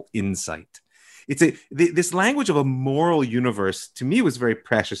moral insight. It's this language of a moral universe, to me, was very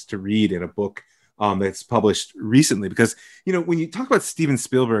precious to read in a book that's published recently. Because, when you talk about Steven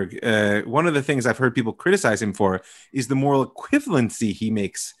Spielberg, one of the things I've heard people criticize him for is the moral equivalency he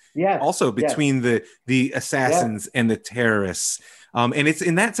makes also between the assassins and the terrorists. And it's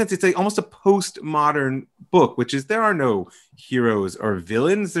in that sense, it's almost a postmodern book, which is there are no heroes or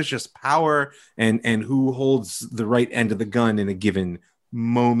villains. There's just power and who holds the right end of the gun in a given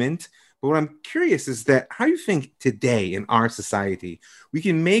moment. But what I'm curious is that how you think today in our society, we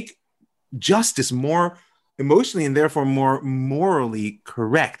can make justice more emotionally and therefore more morally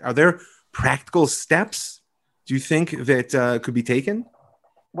correct. Are there practical steps, do you think, that could be taken?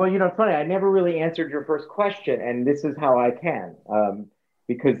 Well, it's funny. I never really answered your first question, and this is how I can,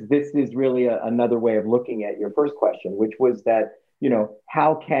 because this is really another way of looking at your first question, which was that,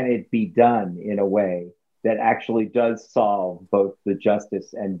 how can it be done in a way that actually does solve both the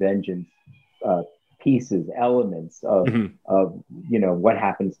justice and vengeance pieces, elements of, what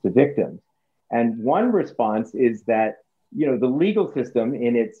happens to victims. And one response is that, the legal system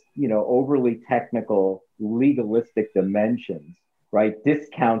in its, overly technical, legalistic dimensions, right,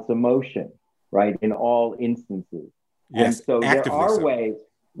 discounts emotion, right, in all instances. Yes, and so there are ways,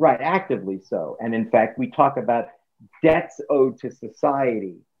 right, actively so. And in fact, we talk about debts owed to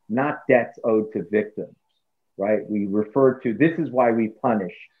society, not debts owed to victims, right? We refer to, this is why we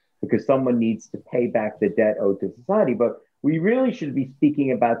punish, because someone needs to pay back the debt owed to society. But we really should be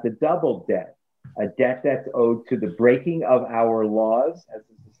speaking about the double debt, a debt that's owed to the breaking of our laws as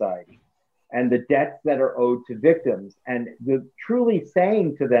a society, and the debts that are owed to victims, and truly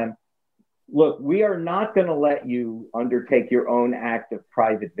saying to them, look, we are not going to let you undertake your own act of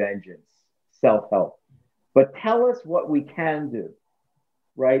private vengeance, self-help, but tell us what we can do,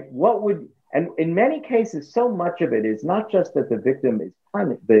 right? And in many cases, so much of it is not just that the victim is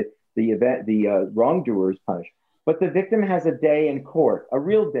punished, the wrongdoer is punished, but the victim has a day in court, a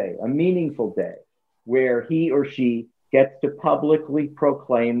real day, a meaningful day, where he or she gets to publicly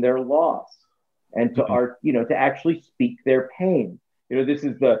proclaim their loss and to actually speak their pain. This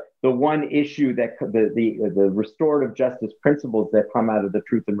is the one issue that the restorative justice principles that come out of the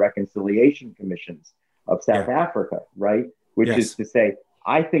Truth and Reconciliation Commissions of South Africa, right? Which is to say,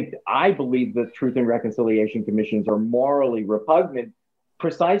 I believe the Truth and Reconciliation Commissions are morally repugnant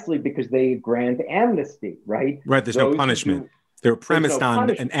precisely because they grant amnesty, right? Right. There's no punishment. They're premised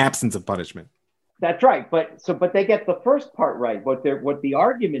on an absence of punishment. That's right. But they get the first part right. What the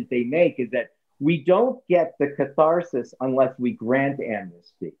argument they make is that we don't get the catharsis unless we grant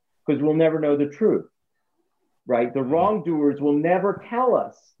amnesty, because we'll never know the truth, right? The wrongdoers will never tell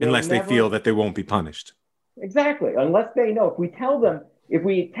us. Unless they feel that they won't be punished. Exactly. Unless they know. If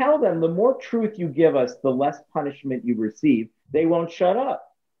we tell them the more truth you give us, the less punishment you receive, they won't shut up.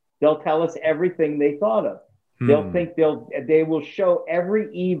 They'll tell us everything they thought of. They'll think they will show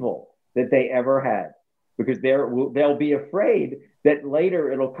every evil that they ever had, because they'll be afraid that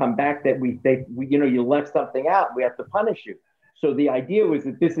later it'll come back that you left something out, we have to punish you. So the idea was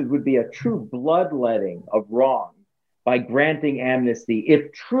that this would be a true bloodletting of wrong by granting amnesty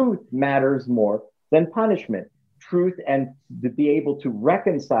if truth matters more than punishment. Truth, and to be able to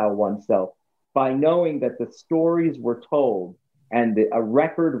reconcile oneself by knowing that the stories were told and a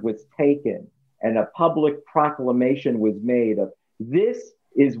record was taken and a public proclamation was made of, this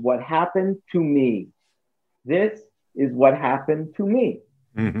is what happened to me. This is what happened to me,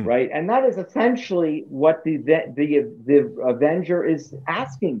 right? And that is essentially what the Avenger is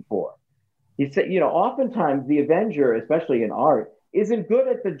asking for. He said, oftentimes the Avenger, especially in art, isn't good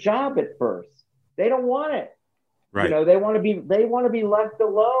at the job at first. They don't want it. Right. They want to be left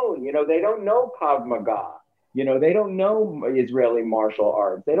alone. They don't know Krav Maga. They don't know Israeli martial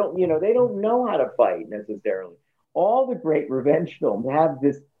arts. They don't know how to fight necessarily. All the great revenge films have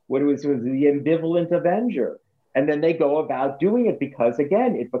this, what was the ambivalent Avenger. And then they go about doing it because,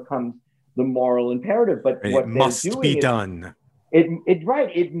 again, it becomes the moral imperative. But what it must be done.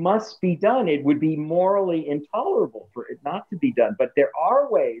 It must be done. It would be morally intolerable for it not to be done. But there are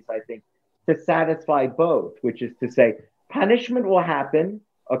ways, I think, to satisfy both, which is to say punishment will happen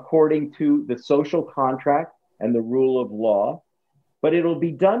according to the social contract and the rule of law, but it'll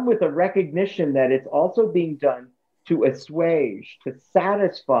be done with a recognition that it's also being done to assuage, to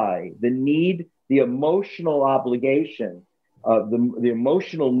satisfy the need, the emotional obligation, the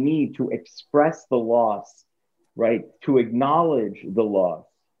emotional need to express the loss, right? To acknowledge the loss.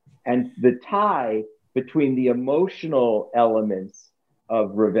 And the tie between the emotional elements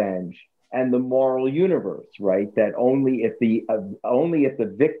of revenge and the moral universe, right? That only if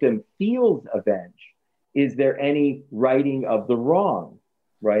the victim feels avenged is there any righting of the wrong.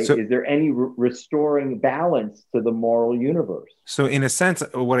 right? So, Is there any restoring balance to the moral universe? so in a sense,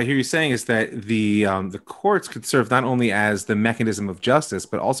 what I hear you saying is that the courts could serve not only as the mechanism of justice,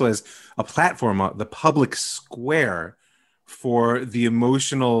 but also as a platform, the public square for the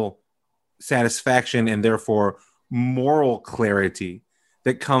emotional satisfaction and therefore moral clarity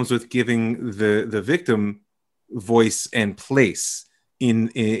that comes with giving the victim voice and place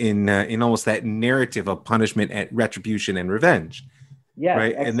in almost that narrative of punishment and retribution and revenge, Yes,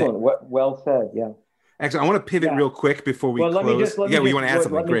 right? And excellent. What well said. Yeah. actually, I want to pivot Yeah. real quick before we Well, close. let me Yeah, well, you just, want to add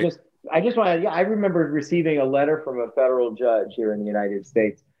something? Great. I just want to, yeah, I remember receiving a letter from a federal judge here in the United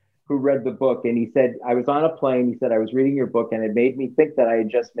States who read the book. And he said, I was on a plane. He said, I was reading your book and it made me think that I had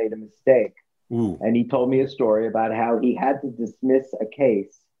just made a mistake. Ooh. And he told me a story about how he had to dismiss a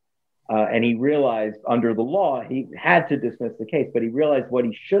case. And he realized under the law, he had to dismiss the case, but he realized what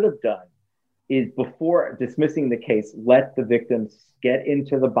he should have done is before dismissing the case, let the victims get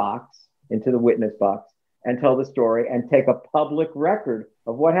into the box, into the witness box, and tell the story and take a public record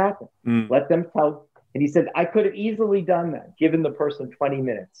of what happened. Let them tell. And he said, I could have easily done that, given the person 20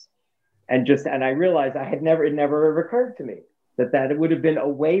 minutes. And I realized it never occurred to me that it would have been a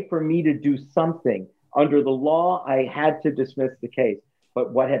way for me to do something. Under the law, I had to dismiss the case.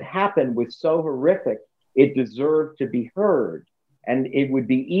 But what had happened was so horrific, it deserved to be heard. And it would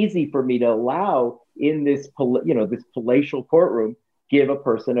be easy for me to allow in this palatial courtroom, give a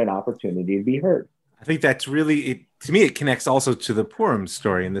person an opportunity to be heard. I think that's really, to me, it connects also to the Purim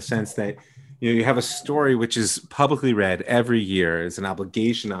story in the sense that, you have a story which is publicly read every year. It's an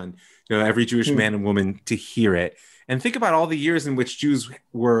obligation on, every Jewish man and woman to hear it. And think about all the years in which Jews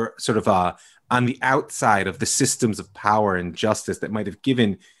were sort of on the outside of the systems of power and justice that might have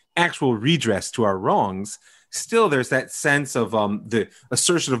given actual redress to our wrongs. Still, there's that sense of the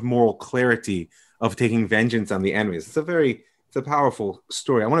assertion of moral clarity of taking vengeance on the enemies. It's a powerful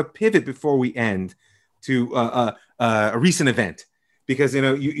story. I want to pivot before we end to a recent event, because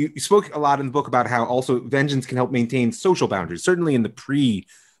you spoke a lot in the book about how also vengeance can help maintain social boundaries, certainly in the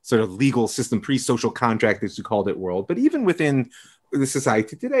sort of legal system, pre-social contract, as you called it, world. But even within the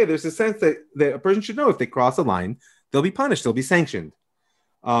society today, there's a sense that a person should know if they cross a line, they'll be punished, they'll be sanctioned.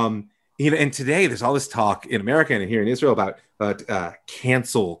 And today there's all this talk in America and here in Israel about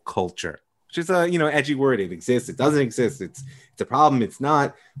cancel culture, which is a edgy word. It exists, it doesn't exist, it's a problem, it's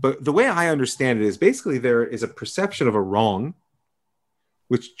not. But the way I understand it is basically there is a perception of a wrong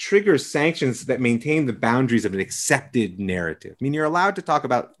which triggers sanctions that maintain the boundaries of an accepted narrative. I mean, you're allowed to talk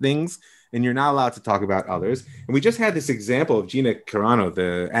about things and you're not allowed to talk about others. And we just had this example of Gina Carano,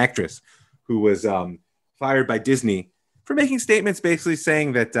 the actress, who was fired by Disney for making statements basically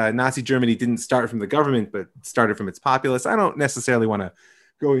saying that Nazi Germany didn't start from the government, but started from its populace. I don't necessarily want to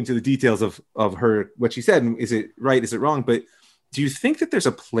go into the details of her, what she said, and is it right, is it wrong? But do you think that there's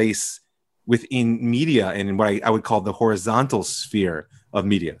a place within media and in what I would call the horizontal sphere of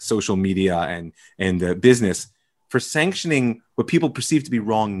media, social media and business, for sanctioning what people perceive to be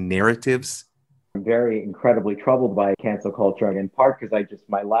wrong narratives? I'm very incredibly troubled by cancel culture, and in part because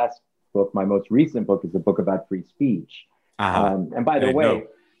my last book, my most recent book, is a book about free speech. And by the way,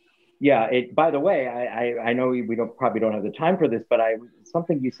 I know we probably don't have the time for this, but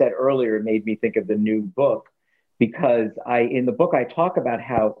something you said earlier made me think of the new book, because in the book I talk about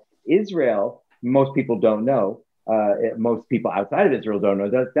how Israel, most people don't know, most people outside of Israel don't know,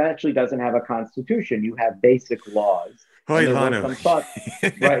 that actually doesn't have a constitution. You have basic laws. There was some thought,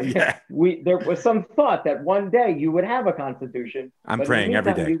 right? Yeah. There was some thought that one day you would have a constitution. I'm praying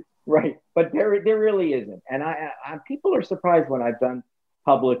every day. Right, but there really isn't. And people are surprised when I've done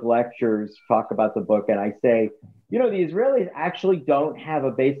public lectures, talk about the book, and I say, the Israelis actually don't have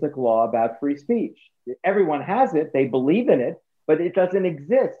a basic law about free speech. Everyone has it, they believe in it, but it doesn't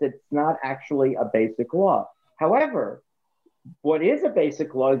exist. It's not actually a basic law. However, what is a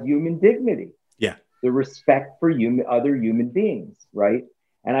basic law is human dignity. Yeah. The respect for other human beings, right?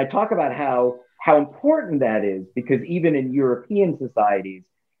 And I talk about how important that is, because even in European societies,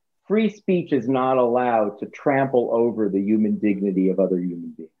 free speech is not allowed to trample over the human dignity of other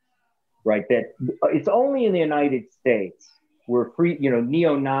human beings, right? That it's only in the United States where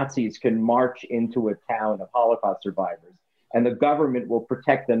neo-Nazis can march into a town of Holocaust survivors, and the government will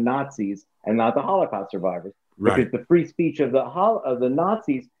protect the Nazis and not the Holocaust survivors, right? Because the free speech of the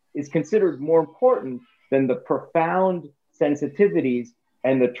Nazis is considered more important than the profound sensitivities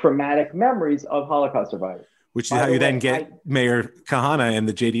and the traumatic memories of Holocaust survivors. Which is how you then get Mayor Kahana and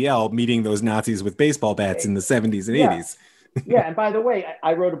the JDL meeting those Nazis with baseball bats in the 70s and 80s. Yeah, and by the way,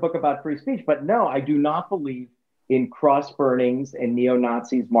 I wrote a book about free speech, but no, I do not believe in cross burnings and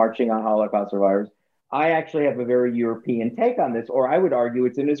neo-Nazis marching on Holocaust survivors. I actually have a very European take on this, or I would argue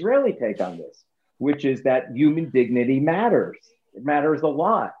it's an Israeli take on this, which is that human dignity matters. It matters a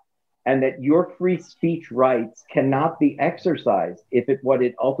lot. And that your free speech rights cannot be exercised if what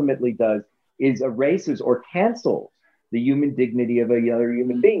it ultimately does is erases or cancels the human dignity of another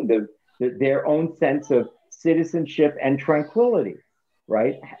human being, their own sense of citizenship and tranquility,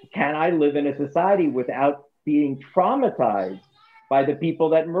 right? Can I live in a society without being traumatized by the people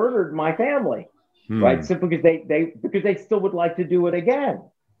that murdered my family, right? Simply because they still would like to do it again,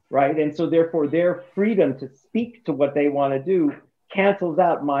 right? And so therefore their freedom to speak to what they want to do cancels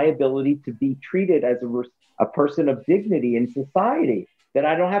out my ability to be treated as a person of dignity in society, that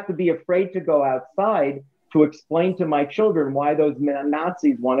I don't have to be afraid to go outside to explain to my children why those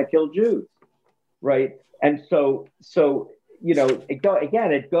Nazis want to kill Jews, right? And so it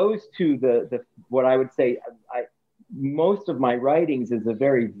goes to the what I would say. Most of my writings is a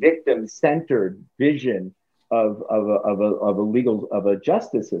very victim-centered vision of a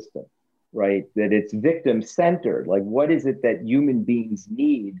justice system, right? That it's victim-centered. Like, what is it that human beings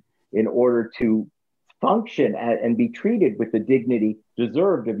need in order to function and be treated with the dignity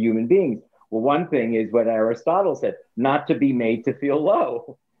deserved of human beings? Well, one thing is what Aristotle said: not to be made to feel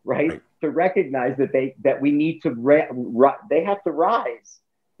low, right? To recognize that we need to they have to rise,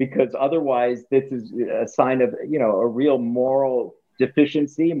 because otherwise this is a sign of a real moral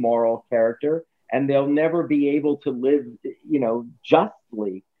deficiency, moral character, and they'll never be able to live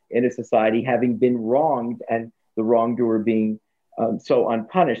justly in a society, having been wronged and the wrongdoer being so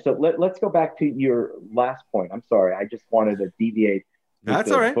unpunished. So let's go back to your last point. I'm sorry, I just wanted to deviate.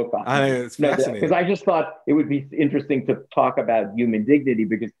 That's all right. It's fascinating. Because I just thought it would be interesting to talk about human dignity,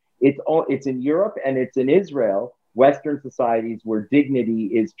 because it's in Europe and it's in Israel, Western societies, where dignity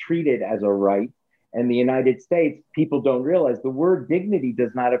is treated as a right. And the United States, people don't realize the word dignity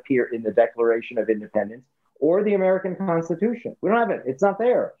does not appear in the Declaration of Independence or the American Constitution. We don't have it. It's not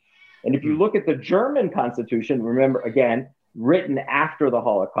there. And if you look at the German Constitution, remember, again, written after the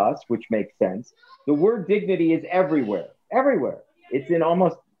Holocaust, which makes sense, the word dignity is everywhere, everywhere. It's in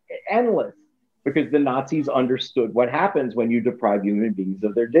almost endless, because the Nazis understood what happens when you deprive human beings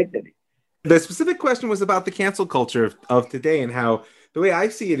of their dignity. The specific question was about the cancel culture of today, and how the way I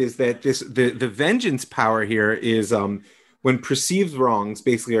see it is that the vengeance power here is when perceived wrongs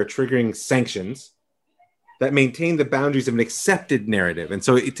basically are triggering sanctions that maintain the boundaries of an accepted narrative. And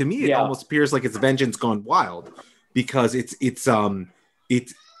so to me, it almost appears like it's vengeance gone wild, because it's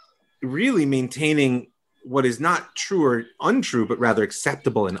really maintaining what is not true or untrue, but rather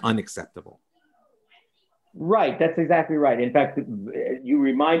acceptable and unacceptable. Right, that's exactly right. In fact, you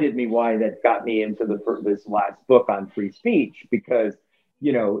reminded me why that got me into this last book on free speech, because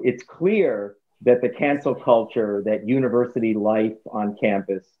it's clear that the cancel culture, that university life on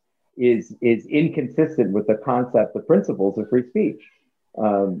campus is inconsistent with the concept, the principles of free speech.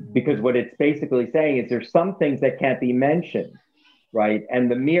 Because what it's basically saying is there's some things that can't be mentioned, right? And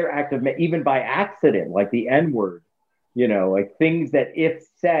the mere act of, even by accident, like the N-word, like things that if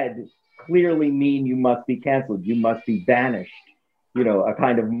said clearly mean you must be canceled, you must be banished, a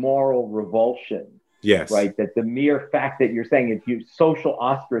kind of moral revulsion. Yes. Right. That the mere fact that you're saying it's social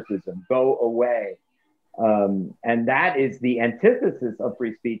ostracism, go away. And that is the antithesis of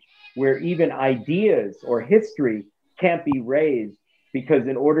free speech, where even ideas or history can't be raised, because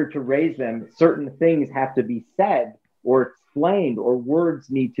in order to raise them, certain things have to be said or explained, or words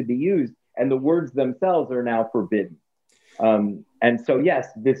need to be used, and the words themselves are now forbidden. And so, yes,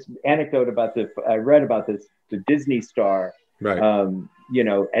 this anecdote I read about the Disney star, right?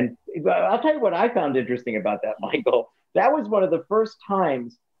 And I'll tell you what I found interesting about that, Michael. That was one of the first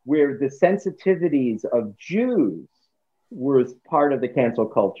times where the sensitivities of Jews was part of the cancel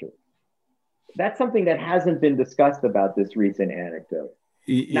culture. That's something that hasn't been discussed about this recent anecdote.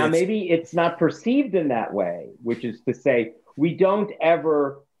 Now, maybe it's not perceived in that way, which is to say, we don't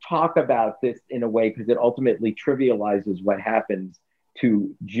ever talk about this in a way because it ultimately trivializes what happens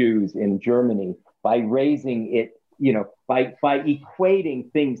to Jews in Germany by raising it, by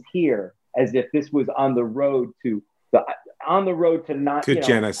equating things here as if this was on the road to genocide,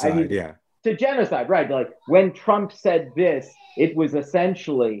 to genocide, right? Like when Trump said this, it was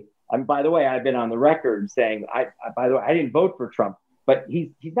essentially. And by the way, I've been on the record saying, I didn't vote for Trump, but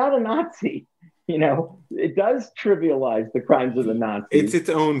he's not a Nazi. It does trivialize the crimes of the Nazis. It's its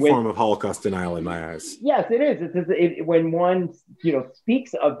own form of Holocaust denial in my eyes. Yes, it is. When one,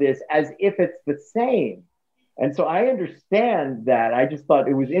 speaks of this as if it's the same. And so I understand that. I just thought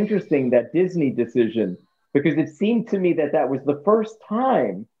it was interesting, that Disney decision, because it seemed to me that was the first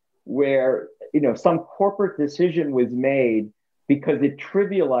time where, some corporate decision was made because it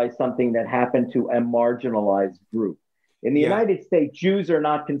trivialized something that happened to a marginalized group. In the United States, Jews are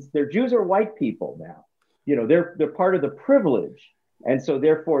not, Jews are white people now. They're part of the privilege. And so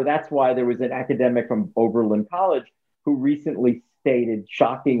therefore, that's why there was an academic from Oberlin College who recently stated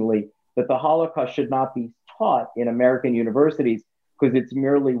shockingly that the Holocaust should not be taught in American universities because it's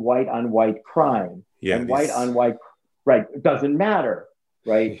merely white on white crime. And white on white, right, doesn't matter,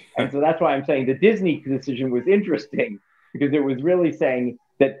 right? And so that's why I'm saying the Disney decision was interesting, because it was really saying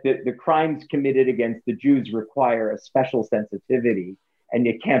that the crimes committed against the Jews require a special sensitivity and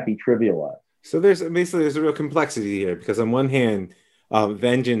it can't be trivialized. So there's a real complexity here, because on one hand,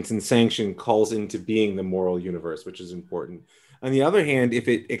 vengeance and sanction calls into being the moral universe, which is important. On the other hand, if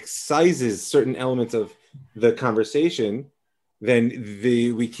it excises certain elements of the conversation, then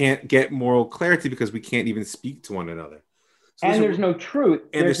we can't get moral clarity because we can't even speak to one another. So and there's no truth.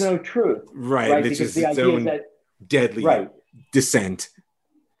 There's no truth. Right. It's just its own deadly dissent.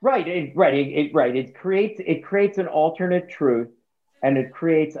 Right. It creates an alternate truth, and it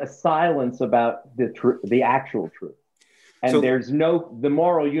creates a silence about the actual truth. And the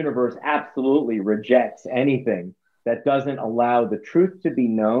moral universe absolutely rejects anything that doesn't allow the truth to be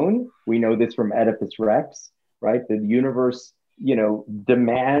known. We know this from Oedipus Rex, right? The universe,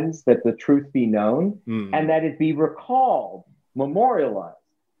 demands that the truth be known and that it be recalled, memorialized,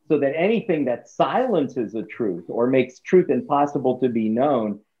 so that anything that silences the truth or makes truth impossible to be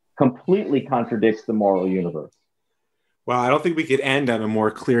known completely contradicts the moral universe. Well, I don't think we could end on a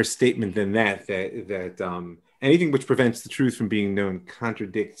more clear statement than that anything which prevents the truth from being known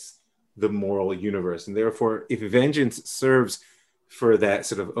contradicts the moral universe. And therefore, if vengeance serves for that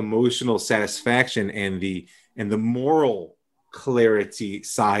sort of emotional satisfaction and the moral clarity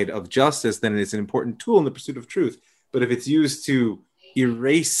side of justice, then it's an important tool in the pursuit of truth. But if it's used to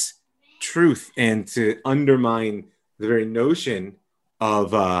erase truth and to undermine the very notion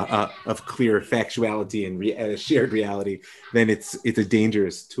of clear factuality and shared reality, then it's a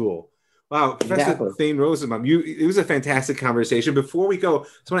dangerous tool. Wow, Professor Thane Rosenbaum, it was a fantastic conversation. Before we go, I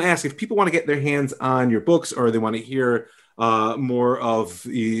just want to ask, if people want to get their hands on your books or they want to hear more of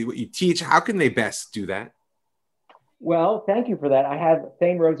what you teach, how can they best do that? Well, thank you for that. I have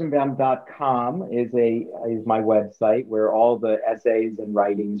thanerosenbaum.com is my website where all the essays and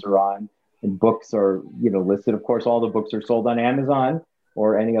writings are on, and books are listed. Of course, all the books are sold on Amazon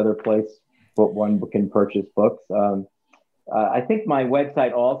or any other place but one can purchase books. I think my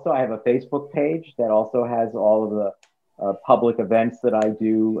website also, I have a Facebook page that also has all of the public events that I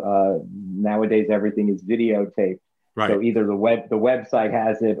do. Nowadays, everything is videotaped. Right. So either the website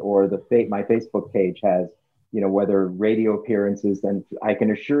has it or my Facebook page has, whether radio appearances. And I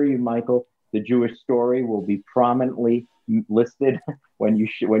can assure you, Michael, the Jewish Story will be prominently listed when you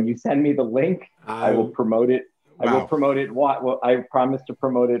send me the link. I will promote it. Wow. I will promote it. I promise to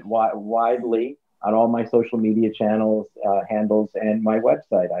promote it widely on all my social media channels, handles, and my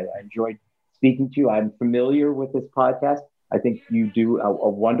website. I enjoyed speaking to you. I'm familiar with this podcast. I think you do a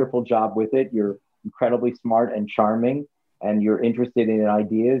wonderful job with it. You're incredibly smart and charming, and you're interested in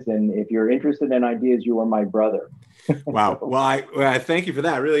ideas. And if you're interested in ideas, you are my brother. Wow. Well, I thank you for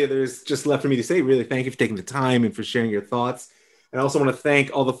that. Really, there's just left for me to say, really, thank you for taking the time and for sharing your thoughts. And I also want to thank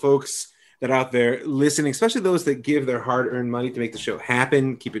all the folks that are out there listening, especially those that give their hard-earned money to make the show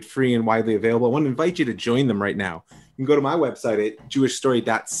happen, keep it free and widely available. I want to invite you to join them right now. You can go to my website at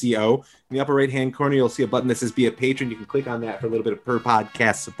jewishstory.co. In the upper right-hand corner, you'll see a button that says Be a Patron. You can click on that for a little bit of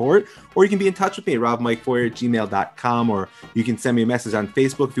per-podcast support, or you can be in touch with me at robmikefoyer@gmail.com, or you can send me a message on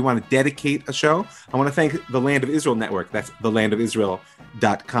Facebook if you want to dedicate a show. I want to thank the Land of Israel Network, that's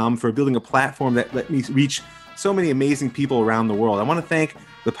thelandofisrael.com, for building a platform that let me reach so many amazing people around the world. I want to thank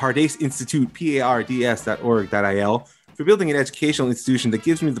the Pardes Institute, pards.org.il, for building an educational institution that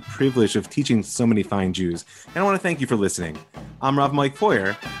gives me the privilege of teaching so many fine Jews. And I want to thank you for listening. I'm Rav Mike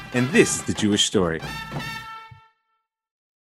Foyer, and this is The Jewish Story.